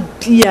me frɛ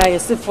bia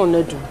is phone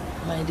na do.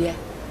 My dear,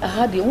 I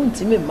had the one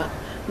to me ma.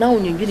 Now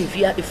when you if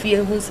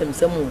you hu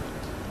semsem o.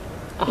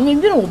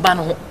 When you no ba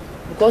no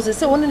because they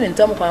say one in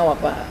ntam kwa wa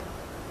pa.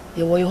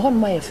 You were hold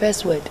my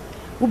first word.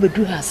 Wo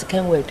bedu her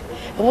second word.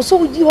 I was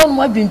so you hold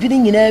my bindwini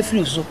nyina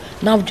free so.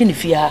 Now dwene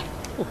fia.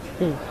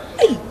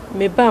 Hey,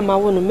 me ba ma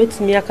wo no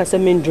metimi akasa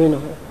me ndwene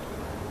no.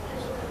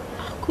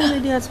 Ko me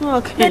dia small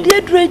okay. Me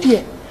dia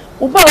dreadie.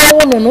 Wo ba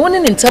wo no no ne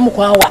ntam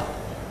kwa wa.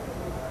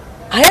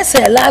 I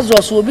say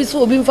Lazarus obi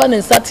so obi mfa ne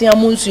nsatea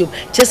monsuo.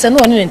 Chese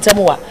no ne ntam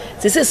wa.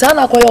 Sese sa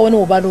na akoyo wo ne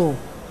wo ba no.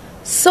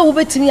 So wo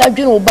betimi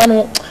adwene wo ba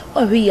no.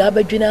 O hwe ya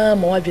badwena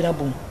ma wadwena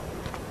bom.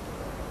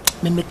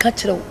 Me ka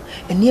kire wo.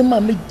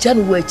 Eniema me gya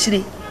no wa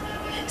akire.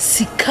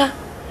 Sika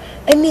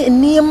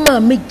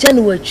eniema me gya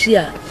no wa akire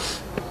a.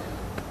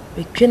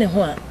 Me twene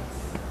ho a.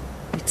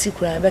 Ti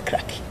kura be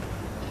crack.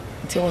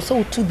 Nti wo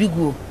so too big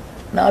go.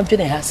 Na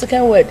adwene ha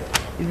second word.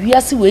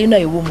 Wiase we na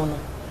ewo mu no.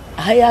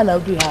 Ahaya na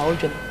odu ha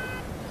odwene.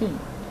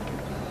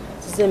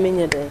 Se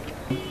menye de.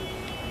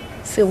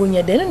 Se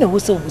wonye de na wo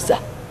so obusa.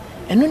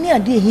 Eno ni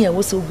ade ehia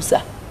wo so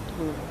obusa.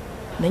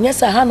 Na nya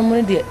sa ha no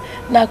mo de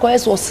na akoye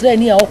so osra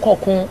ni a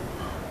okokon.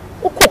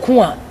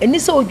 Okokon a eni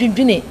se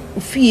odwindwene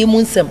fie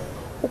mu nsem.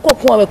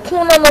 Okokon a be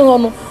kon na no ho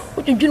no.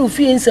 Odwindwene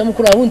fie nsem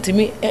kura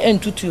wontimi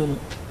entutuo no.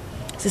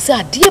 Sisi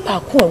ade ba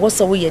ko e wo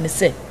so wo ye ne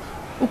se.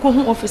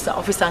 Ukohu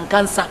officer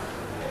nkansa.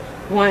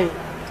 Why?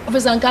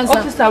 Officer nkansa.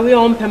 Officer we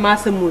on pema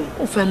asemu.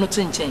 Wo fe no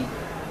tenchen.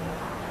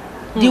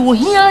 Di wo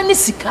hia ne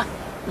sika.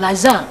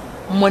 Laza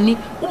money,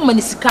 woman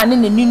is sika ne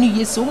ninu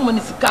yeso, woman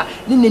is sika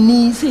ne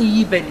nani se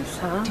yi bani.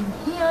 Di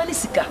hia ne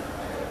sika.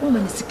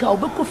 Woman is sika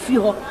obekọ fi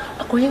ho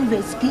akoye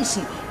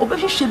investigation.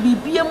 Obehwehwe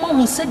bibia ma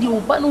hu se di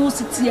oba no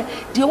sitie.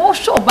 Di wo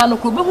hwe oba no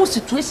ko behu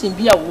situation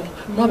bia wo.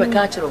 No be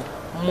ka kire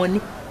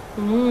money.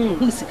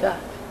 Sika.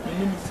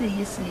 Ne ni se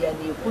yesi ya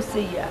ne ko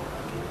se ya.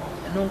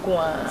 No nko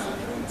a.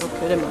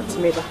 Okay, let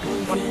me ba.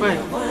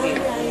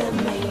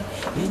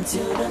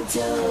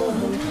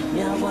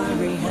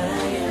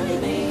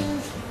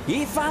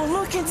 If I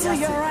look into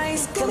your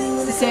eyes, coming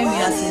with the same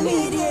as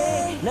me.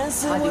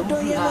 That's what you do.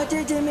 What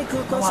did you make?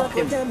 Cause I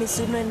could tell me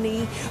soon.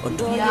 Or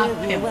do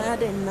you want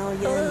to know?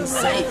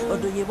 Yeah, or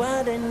do you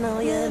want to know?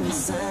 Yeah,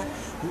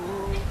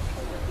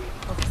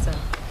 officer,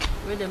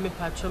 whether me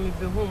patrol me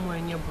be home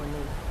when you're born.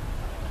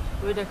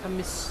 Whether can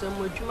miss some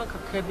more Juma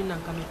cabin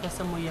and can be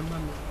person more your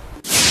mammy.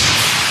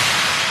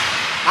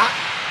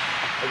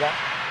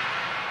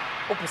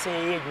 Open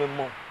say ye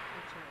more.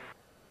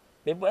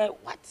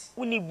 What?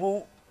 Uni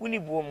boom.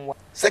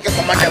 Second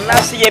commander,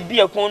 last year be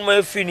a con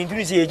my friend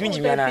into say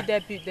Jimana.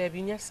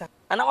 Yes,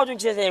 And I want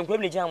to say I'm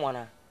probably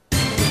Jamwana.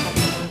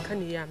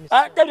 Can you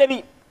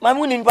Debbie, my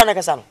moon in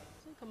Panakasan.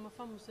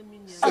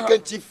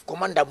 second chief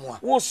commander moi.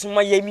 What's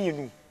my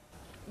yemi?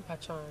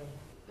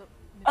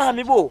 Ah,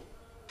 me bo.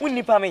 Wouldn't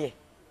nipa me.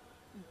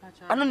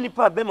 I don't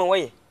nipa bema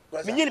way.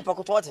 Mini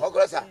Pacotot.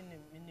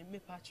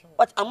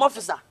 But I'm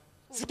officer.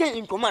 Sitting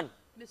in command.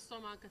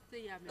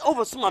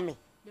 Over Sumami.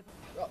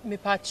 Me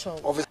pacho.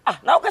 Ah,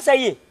 now can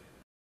say.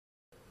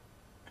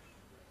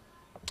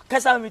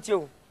 Casa with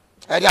you.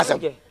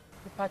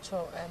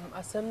 Pacho,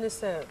 assembly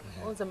sir,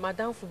 on the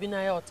Madame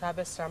Fubina or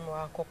Tabestram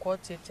or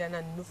Cocotti and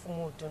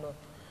Nufumu do not.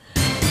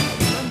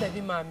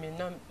 Baby, mammy,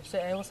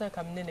 say I was like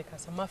a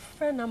minicas, my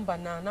friend number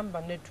now,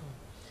 number net.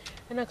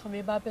 And I come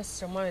about best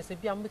tomorrow, say,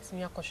 be a mix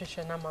me a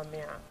caution, mamma.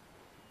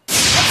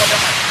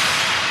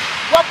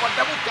 What for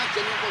double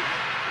catching?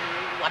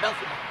 What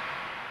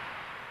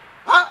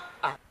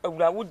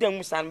I would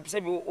then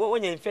say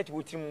when you're infected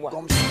with him.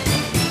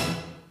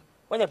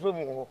 When a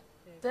problem,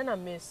 then I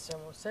miss him,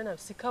 send a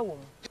sick home.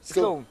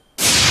 So,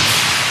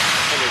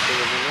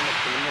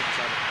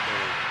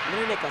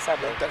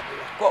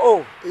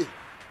 oh,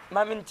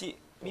 Mammy,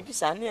 maybe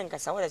Sandy and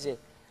Cassava say,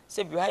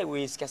 be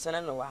highways,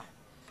 Cassana Noa.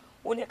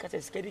 Only a cat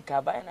is scary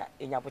cabana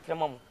in your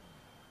patramum.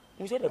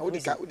 You said,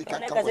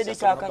 the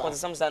car comes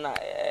some sana.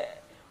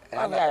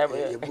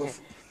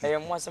 I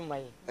am once in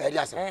my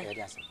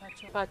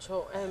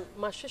Pacho,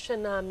 my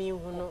sister, I mean,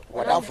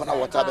 what I'm for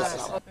what others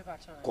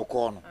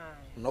Cocon,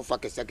 no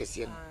fuck a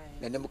second,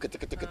 and then look at the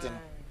ticketing.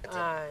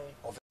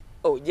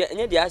 Oh,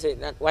 yeah, the answer,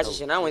 what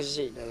is now?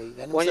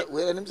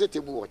 When I'm set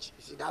to watch,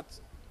 see that?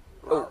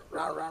 Oh,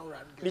 round,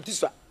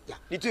 Letitia,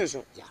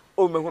 Letitia,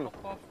 oh, Mahono,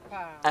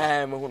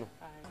 Mahono.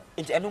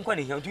 It's a new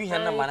quality, do you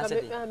have a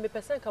man? Me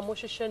person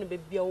commotion,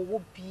 baby, or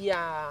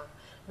whoopia.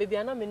 Baby,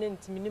 I'm not meaning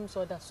to minimum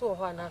so that so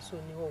hard as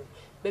soon.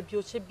 Baby,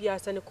 you should be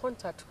as any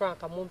contact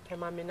crack among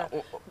Pemamina.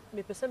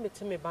 Me person me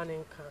to me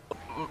banning can.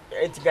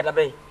 It's got a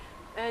bay.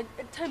 And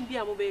 10 be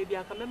a baby,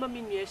 I can remember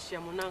me near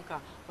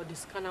Shamunanka or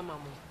this canna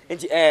mamma.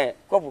 Into air,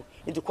 couple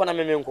into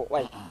Quanamanco.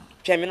 Why?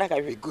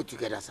 Chaminaka, we go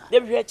together, sir.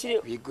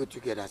 We go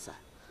together, sir.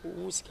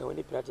 Who's going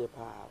to play a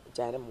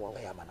giant more?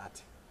 I am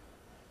not.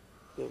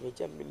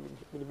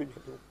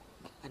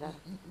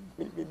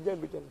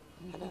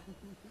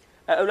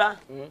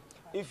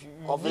 If you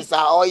officer,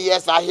 oh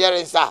yes, I hear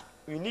it, sir.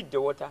 You need the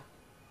water.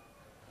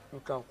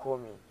 You can call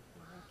me.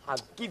 I'll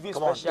give you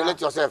special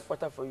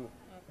water for you.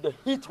 The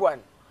heat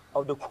one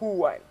or the cool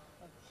one.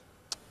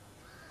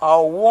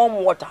 Our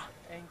warm water.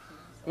 Thank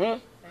you.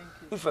 Thank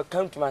you. If you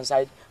come to my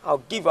side, I'll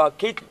give our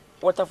cake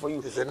water for you.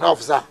 It's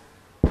enough, sir.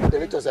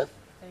 Delete yourself.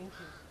 Thank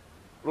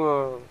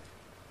you.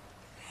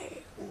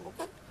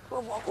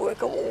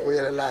 We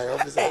are alive,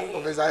 officer.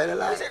 Officer, we are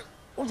alive.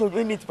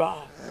 We need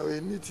bar. We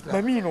need it.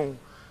 Mammy, no.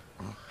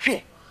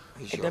 Hey,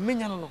 the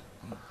minion, no.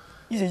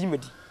 He's a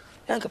humidity.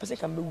 And Captain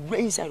can be way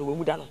inside of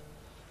Mudano.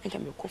 And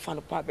can be co fan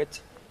of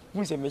puppet.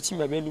 Who's a machine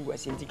my belly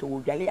was in Tico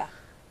Galia.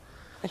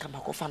 And come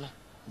back off.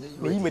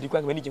 May you make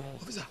the manager.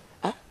 Officer,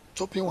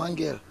 chopping one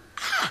girl.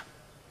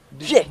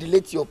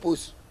 Delete your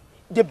post.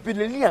 The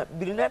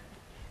billionaire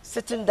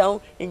sitting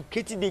down in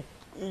Kitty, the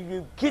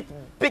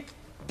big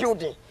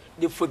building.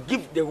 They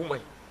forgive the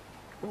woman.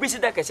 We see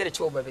that I said a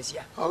child by this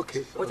year.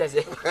 Okay. What I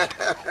say?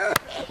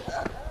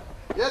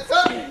 Yes,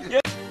 sir. Yeah.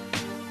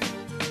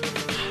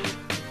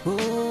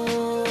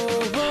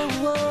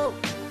 Whoa.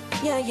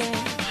 Yeah.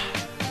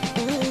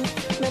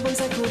 Never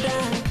say could I.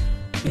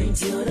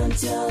 Into don't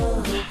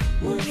tell.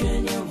 What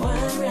can you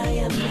want? I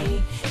am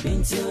me.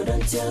 Into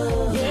don't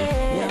tell.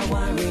 Yeah.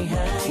 Worry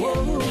high.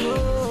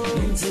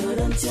 Into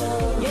don't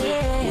tell.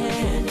 Yeah. What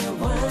can you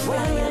want? I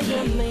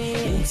am me.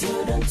 Into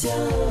don't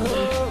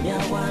tell.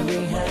 Yeah. Worry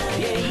high.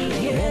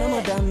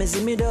 Madam is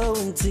me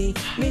don't see.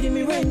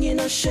 Me run you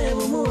no share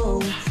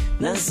more.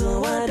 Naso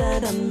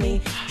wada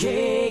me,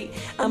 Jay.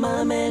 I'm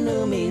a man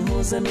who me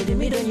who's a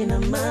million in a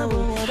mile.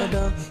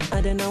 I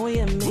don't know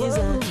where I'm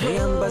missing. I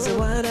am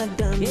Bazawada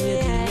done.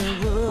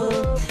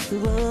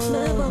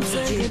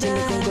 Jimmy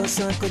go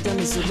so could done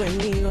is when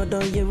you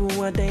don't you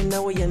what I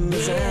know where I'm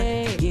missing.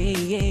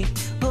 Yeah.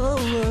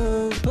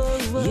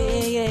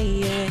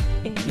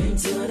 Yeah.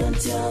 Into the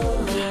toe.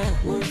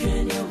 What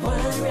can you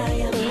want? I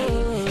am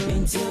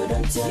into the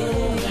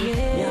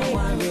toe. Yeah,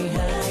 worry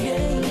high.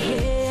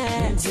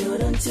 Into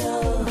the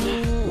toe,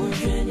 what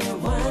can you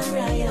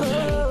worry?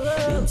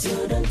 Into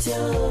the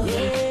toe,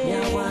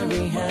 yeah,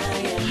 worry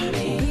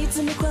high. Beats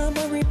in the crowd,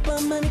 rip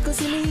on money,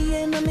 cause me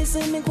and I'm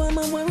missing me,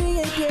 Quama worry,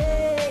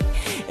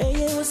 and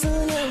you was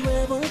on your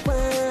rebel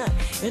choir.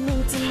 And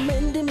until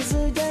Mendy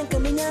Misuja,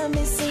 coming out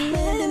missing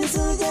Mendy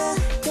Misuja,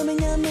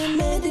 coming out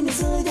Mendy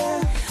Misuja.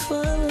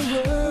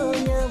 Oh,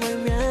 yeah,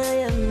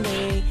 worry, and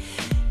me.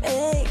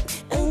 Hey,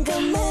 and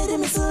come Mendy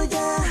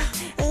Misuja,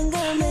 and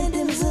come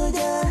Mendy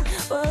Misuja.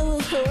 Oh,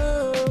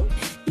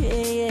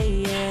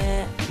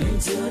 yeah.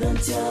 Into the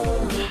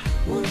toe,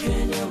 what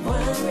can you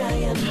worry?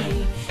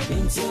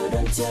 Into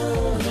the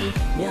toe,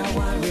 yeah,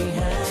 worry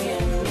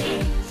high.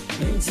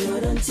 Into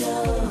the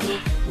toe,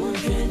 what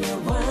can you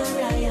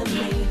worry?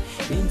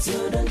 Into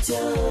the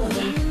toe,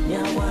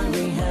 yeah,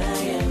 worry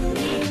high.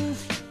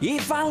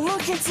 If I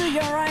look into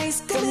your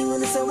eyes, coming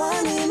on the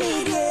one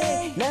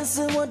immediate. That's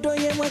what do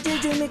you want to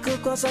do? Me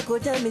cause I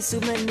could tell me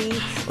so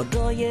many. Or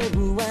do you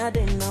want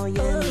to know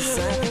your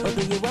side? Or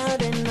do you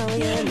want to know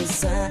your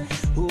side?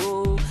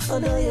 Oh,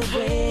 do you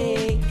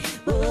wait?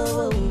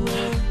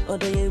 Oh,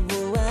 do you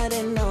want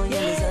to know?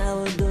 Yes,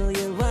 oh, do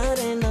you want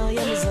to know?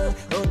 Yes,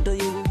 oh, do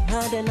you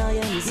want to know?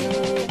 Yes,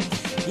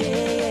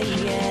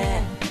 yeah.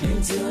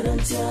 Into the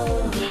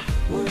toe,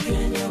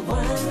 working your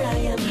one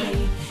right at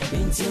me.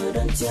 Into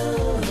the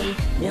toe,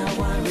 your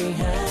one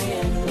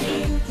behind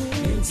me.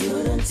 Into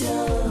the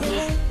toe,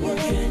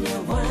 working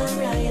your one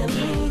right at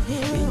me.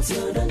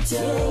 Into the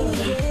toe,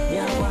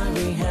 your one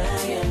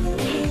behind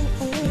me.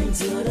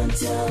 Into the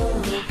toe,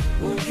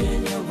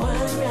 working your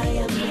one right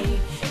at me.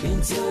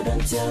 Into the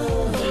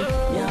toe,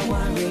 your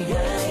one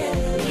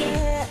behind me.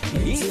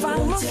 If I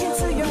look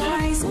into your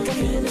eyes, come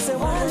in say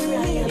one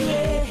right at me.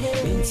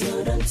 Into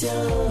the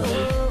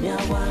toe,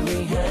 your one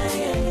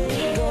behind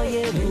me. Go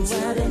yeah, into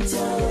the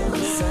toe,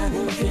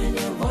 working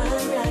your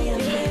one right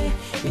at me.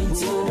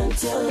 Into the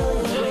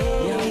toe,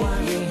 your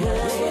one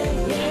behind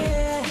me.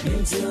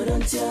 Into the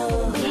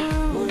toe,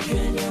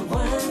 working your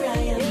one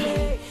right at me.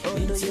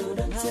 Into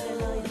the toe.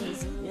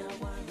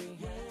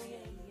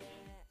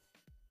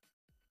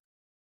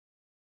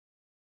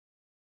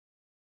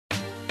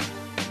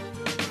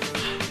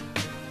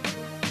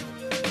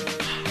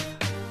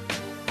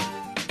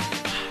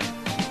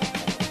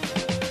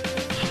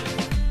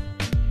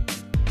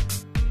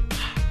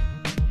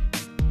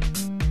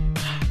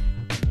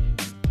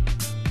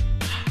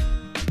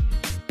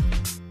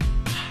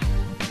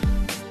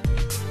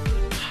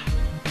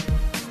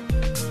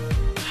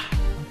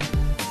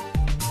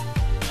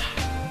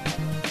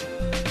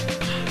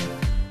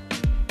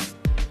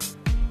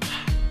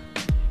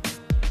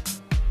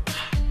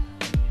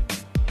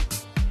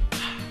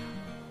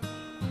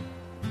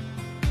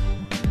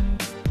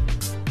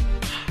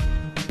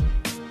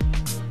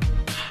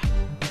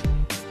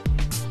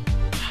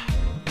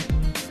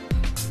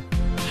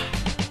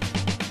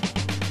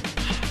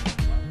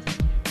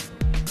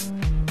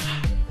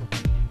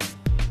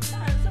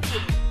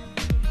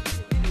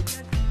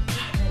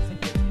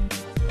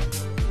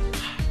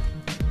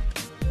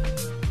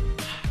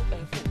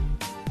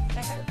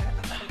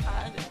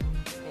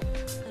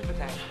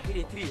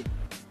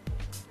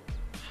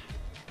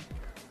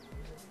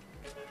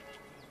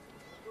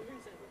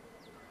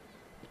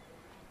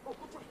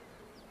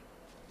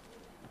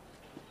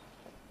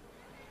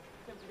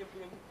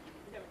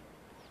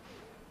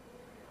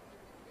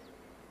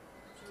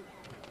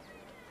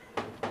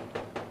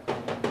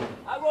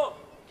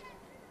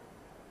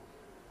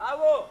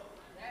 Awo.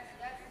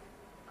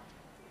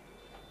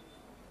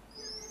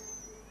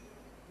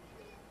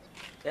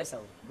 Yes, sir.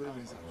 Good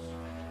evening, sir.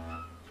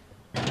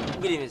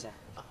 Good evening, sir.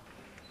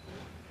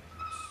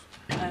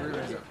 Good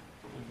evening, sir.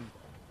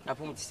 I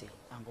want to say.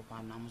 I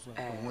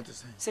want to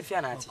say.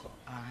 Sefia Nati.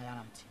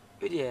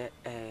 You dear,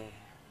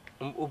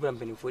 Obram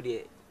Benefo,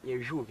 dear,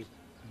 you be.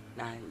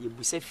 Now, you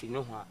be safe in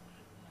no one.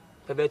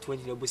 Pebble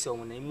 20 no busa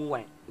on a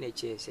wine,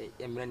 nature say,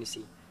 and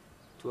Renisi.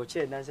 To a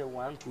chair, answer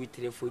 1, 2,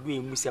 3, 4,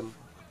 doing Musam.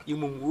 You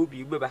will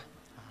be Baba.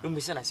 You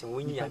miss us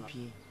when you are.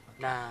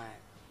 Now,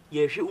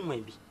 you may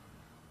be.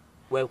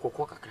 Well,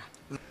 Coca.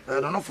 I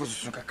don't know for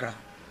Sucacra.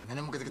 And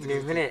I'm going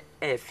to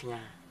F.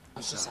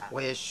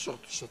 Where shot.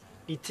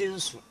 It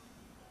is.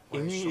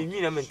 You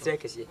mean I'm in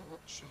Trekkie.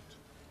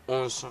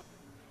 Also,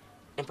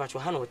 and Pacho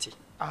Hanoti.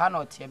 I had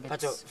not yet,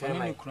 Pacho,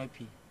 family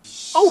crappy.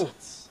 Oh,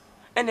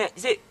 and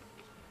say,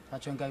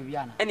 Pacho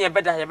Gaviana. And you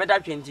better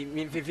 20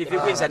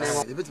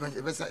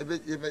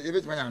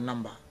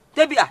 number.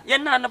 Debia, you're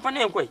not upon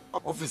a way.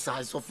 Officer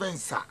is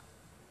offense.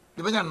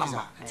 The bigger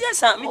number. Yes,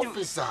 sir.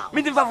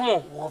 Meeting for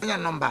more.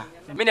 Number.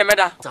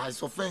 Minameda.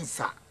 Size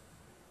offense.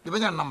 The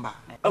bigger number.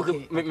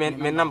 Okay,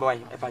 my number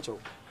one, a Pacho.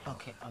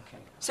 Okay.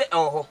 Say,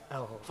 oh,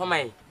 for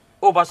my.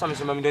 Oh, but some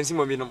don't see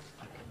my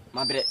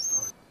my bread.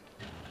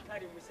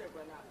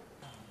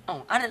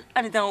 Oh, I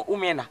don't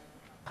umena.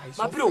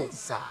 My bro,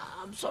 sir.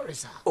 I'm sorry,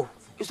 sir. Oh,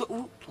 it's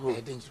so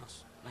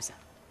dangerous. My son.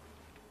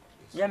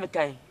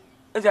 Yamakai.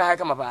 Is there I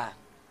come about?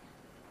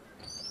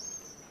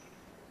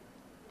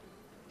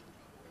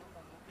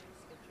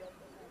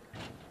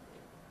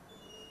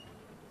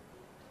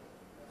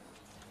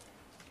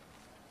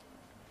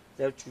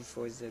 There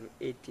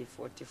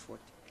 240804040.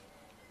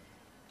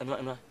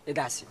 No,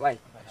 that's why.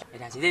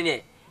 That's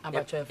it. I'm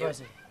a try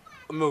first.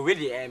 I'm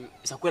already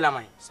Sakuela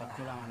mine.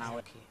 Sakuela now.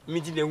 Okay.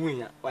 Meeting the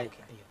winner. Why?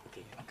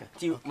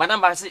 Okay.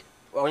 Madam Bassi,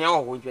 or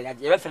young would be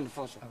at your friend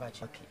force.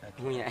 Okay.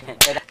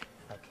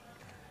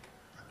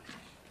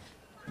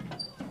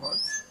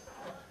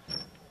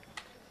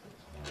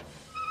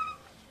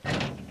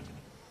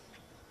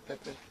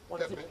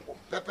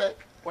 Pepe.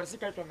 What's the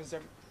kind of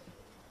him?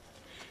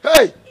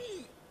 Hey!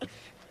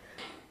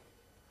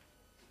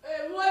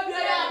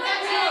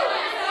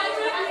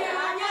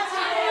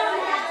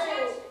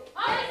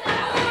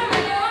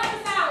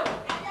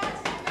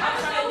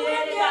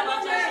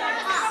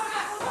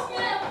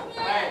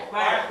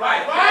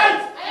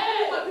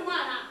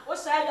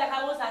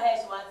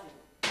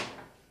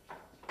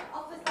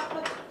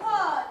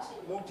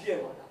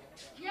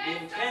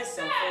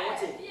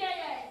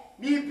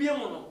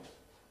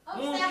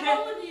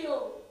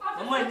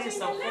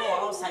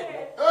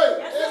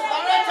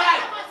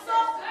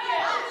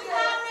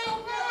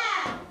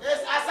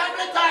 It's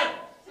assembly time.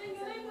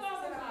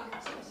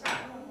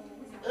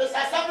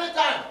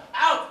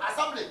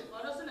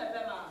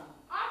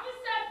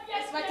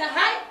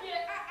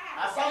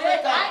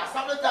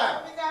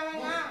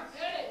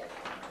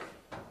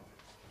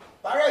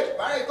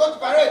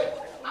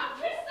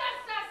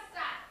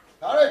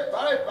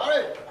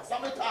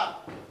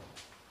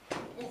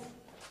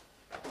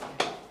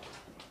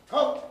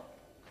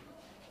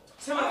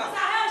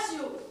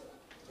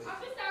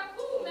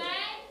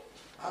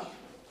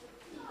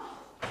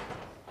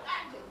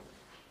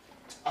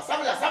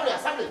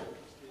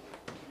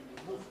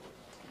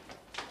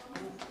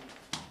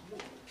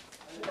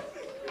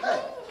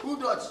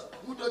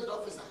 Who dodged the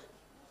officer?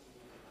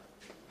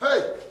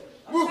 Hey!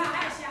 Move!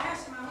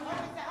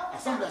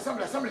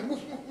 Assembly,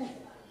 move.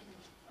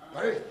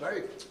 Barry.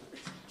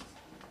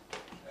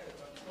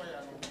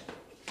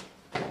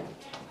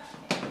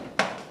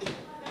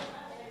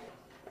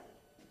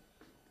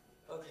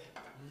 Okay.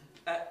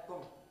 Come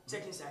on.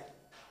 Check inside.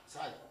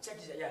 Check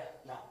inside, yeah.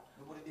 Now.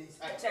 Nobody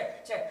inside.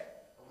 Check.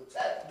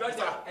 George,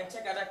 and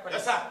check at that corner.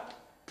 Yes, sir.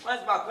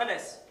 Where's my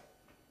corners?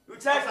 You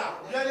check?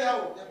 Yes,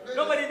 sir.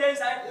 Nobody there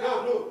inside?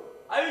 No.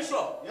 Are you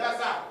sure? Yes,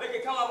 sir.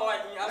 Okay, come on,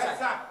 outside. Yes,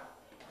 sir.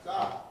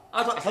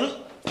 Outside.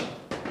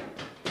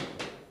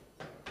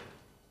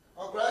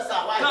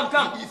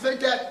 Come. He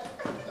fainted.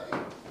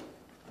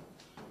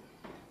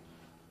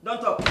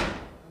 Don't talk.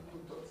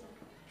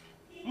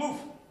 Move.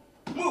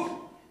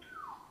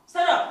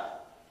 Stand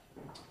up.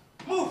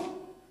 Move.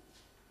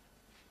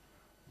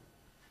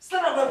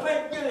 Stand up and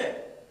fight. Get here.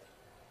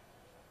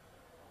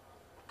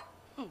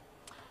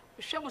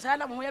 Shame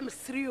sana mo ya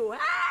misrio.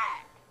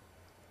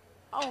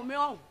 Oh me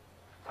on.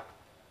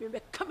 Me be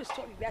come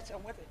story be acha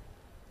what.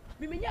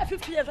 Me nya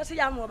 50 years say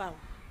ya mo ba.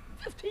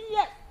 15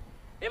 years.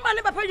 Me ma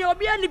ne papa nya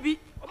obi ani bi.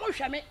 O mo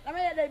hwa me. Na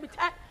me ya da bi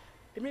ta.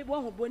 Me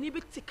bo ho boni bi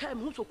tika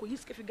me so ko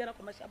yiska figara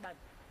commercial bank.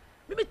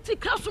 Me bi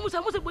tika so mo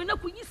se boni na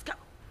ko yiska.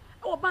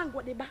 O bank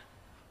wo de ba.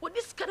 Wo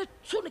this kind of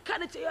so ne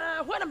kind of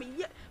when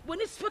me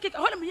boni speak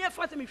when me here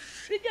for me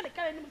hwege ne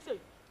kind ni me say.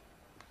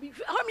 Me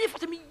how me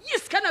for me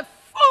yiska na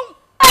phone.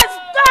 Let's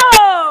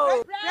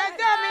go! Let's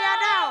go, me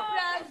now.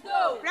 Let's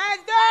go.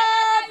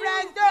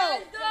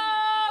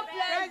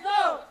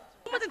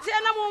 What the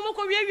na mo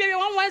ko wie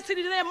one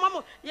city na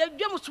mama ye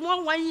dwam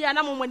small 1 year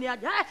na mo mani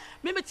aga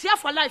me tia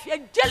for life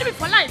ye jelly me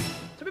for life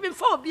to be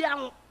before bia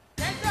ho.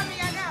 Let's go, me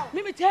now.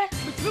 Me tia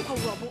me ko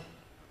robo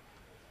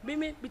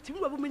me timi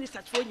robo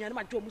minister for nya na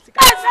ma do music.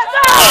 Let's go!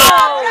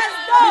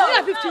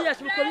 Me 15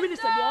 years me ko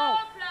minister bia ho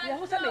ye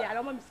ho say me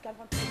ya ma music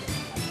fan.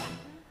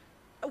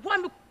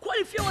 One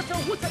qualify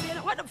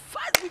what the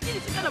first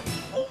beginning to kind of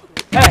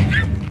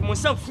hey,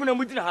 myself funa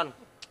mudina hanu.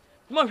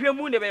 Ma hwe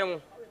mu ne be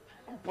ho.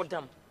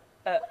 Podam.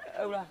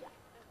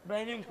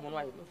 Brian come on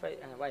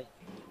why?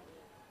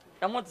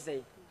 I want to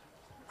say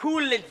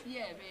cool lady.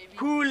 Yeah, baby.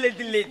 Cool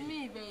lady.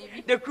 Me,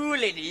 baby. The cool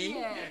lady.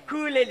 Yeah.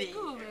 Cool lady.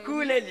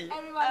 Cool lady.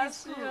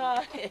 Everybody's cool.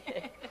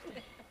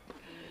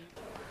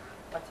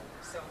 What?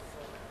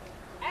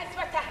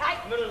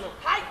 No.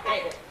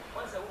 Hi.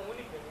 Once a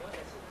woman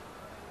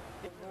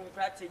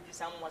practice this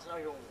was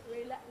not young.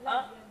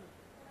 Huh?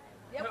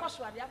 Yeah, what's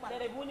what? Yeah, but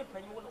I won't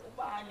pay you what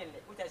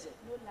I said.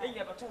 You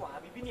never told her,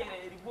 I've been here a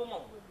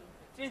woman.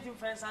 20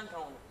 friends and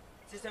town.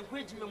 Sister,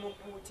 which me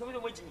tell me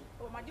what me.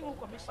 Oh, my dear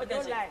commission.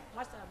 Don't lie.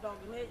 Master dog.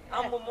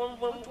 I'm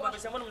one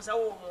someone was our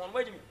one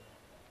way.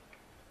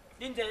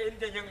 Didn't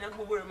the young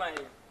woman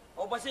mind?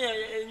 Or was it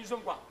in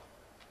some part?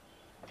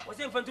 Was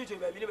it fun to you?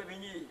 I never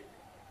been here.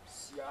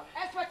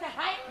 That's what I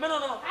hide.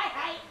 No.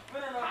 Hi.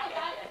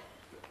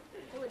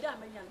 Oh,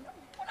 damn, young.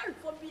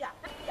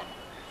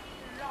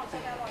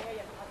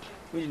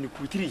 We in the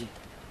country.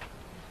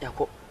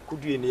 Yako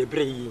could you in a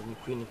brain,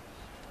 Queenie?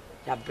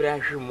 Ya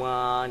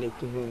brahima ne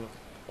kuhu.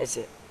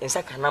 Ese,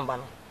 ensaka number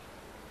no.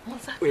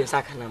 Monsaka. We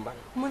ensaka number no.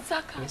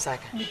 Monsaka.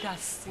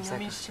 Migas,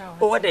 Misha.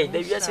 Oh, what day?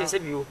 They just say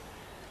you.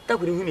 That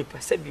would win it,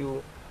 said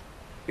you.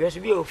 You have to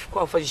be of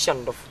course for the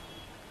shandoff.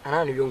 And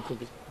I know you could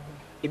be.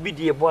 A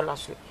BD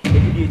bonus, a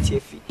BD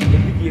TFE, a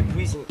BD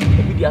prison, a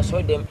BD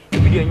saw them, a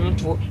BD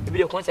neutral, a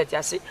BD concert.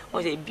 I say,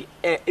 was a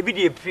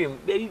BD prim,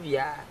 baby.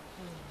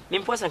 The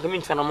important coming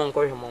to an among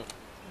Corrimon.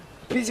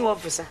 Prison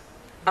officer,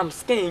 I'm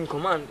staying in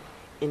command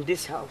in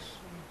this house.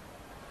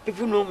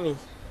 People know me,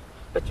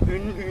 but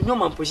you know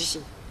my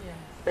position. Yeah.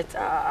 But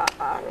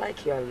I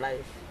like your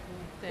life.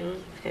 Thank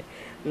you.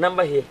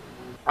 Number here,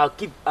 I'll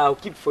keep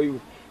for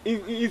you.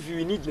 If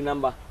you need the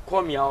number,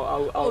 call me.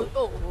 I'll.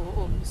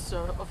 Oh,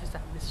 Mr.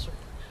 Officer, Mr.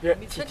 Yeah.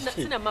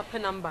 Mr. Map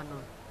number no.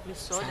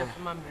 Mr.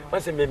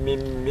 What's the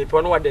me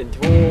for no then?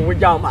 Oh,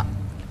 Jama.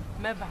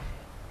 Meba.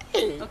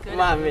 Okay,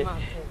 Mammy.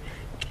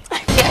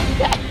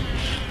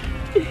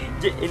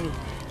 Get in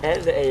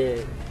as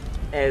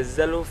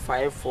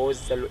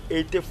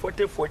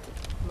 0540804040.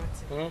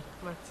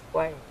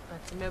 Why?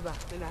 Meba.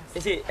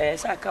 You see, I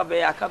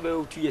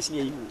can't 2 years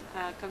near you.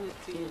 Come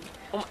to you.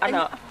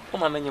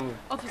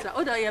 Officer,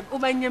 order your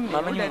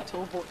Mamma,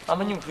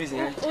 I'm in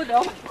prison.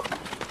 Order.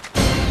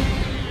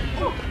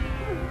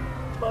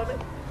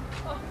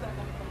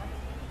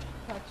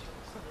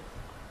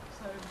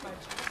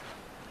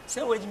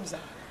 Say what you say.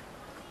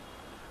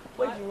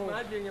 What do you want?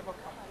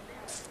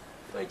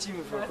 What you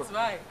want? That's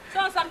right.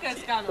 So something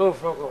can. Oh,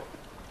 Frog.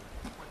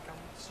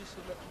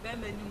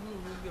 Then you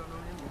will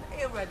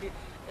be ready.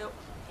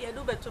 You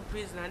do better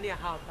prison and near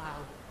how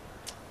about.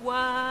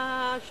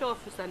 Wow, show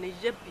officer and a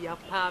jebia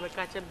power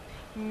catch a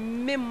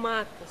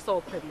mimma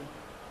so penny.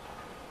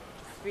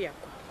 Fear.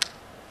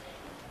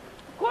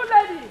 Good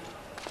lady.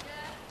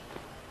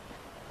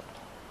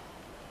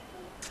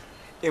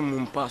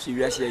 Pass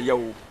you as a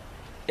yo,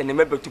 and a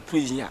member to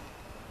prison.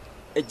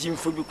 A gym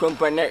for the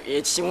company,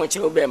 it's so much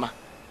Obama.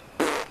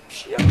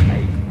 Hey.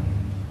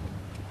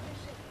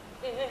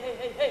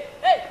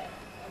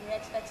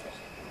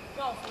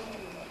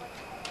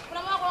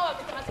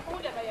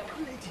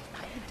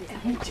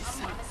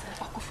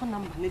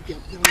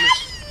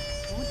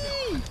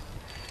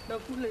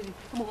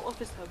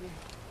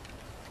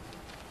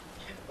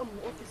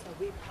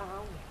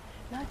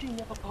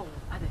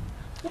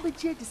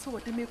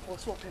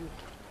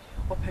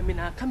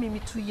 Come in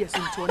 2 years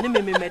into a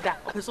name meda,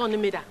 or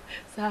person meda.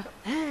 Sir,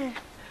 eh?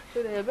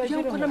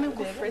 You're gonna make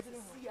good friends.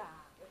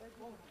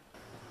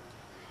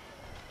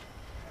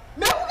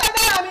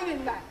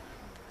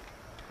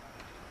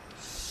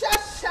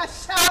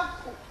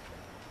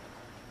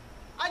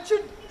 I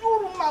should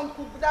do man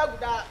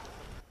kubuda.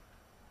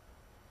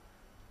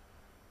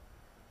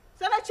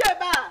 Sana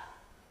cheba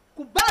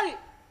kubari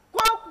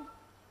kwaku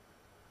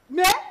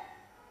me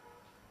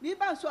ni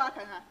ban so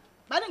aka ha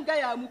bani ga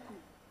ya muku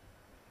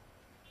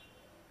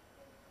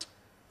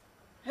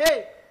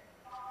hey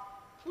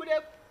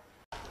kude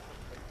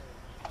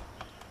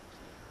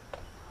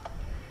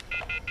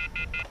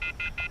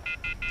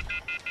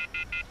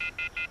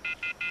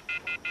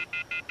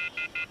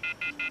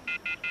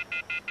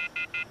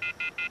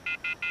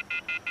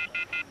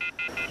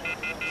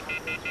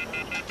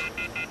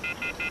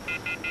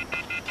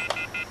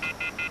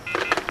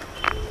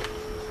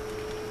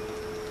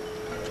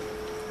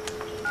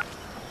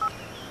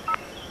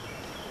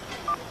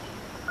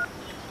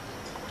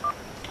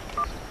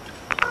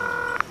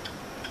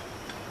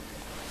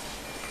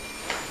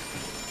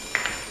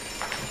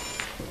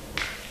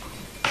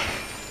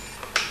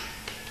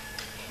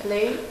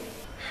Hello?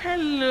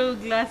 Hello,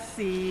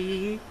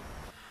 Glassy.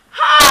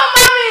 Hi,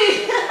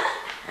 mommy.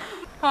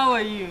 How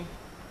are you?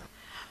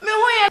 Me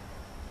who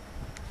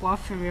What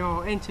for me?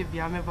 Oh, ain't you be?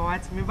 I'm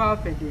about me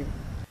about pedi.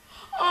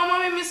 Oh,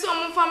 mommy, me so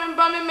mo family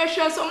ba me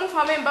measure so mo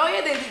family ba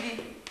oye den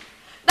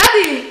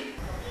Daddy.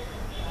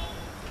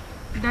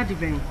 Daddy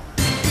Ben.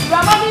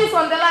 Your mommy is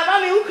on the line.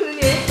 Mommy, who clean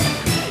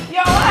it?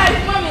 Your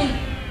wife, mommy.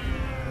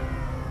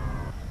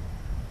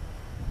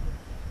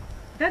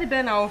 Daddy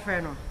Ben, our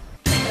friend.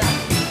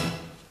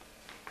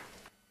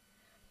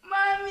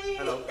 Mommy.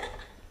 Hello.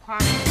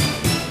 Kwame.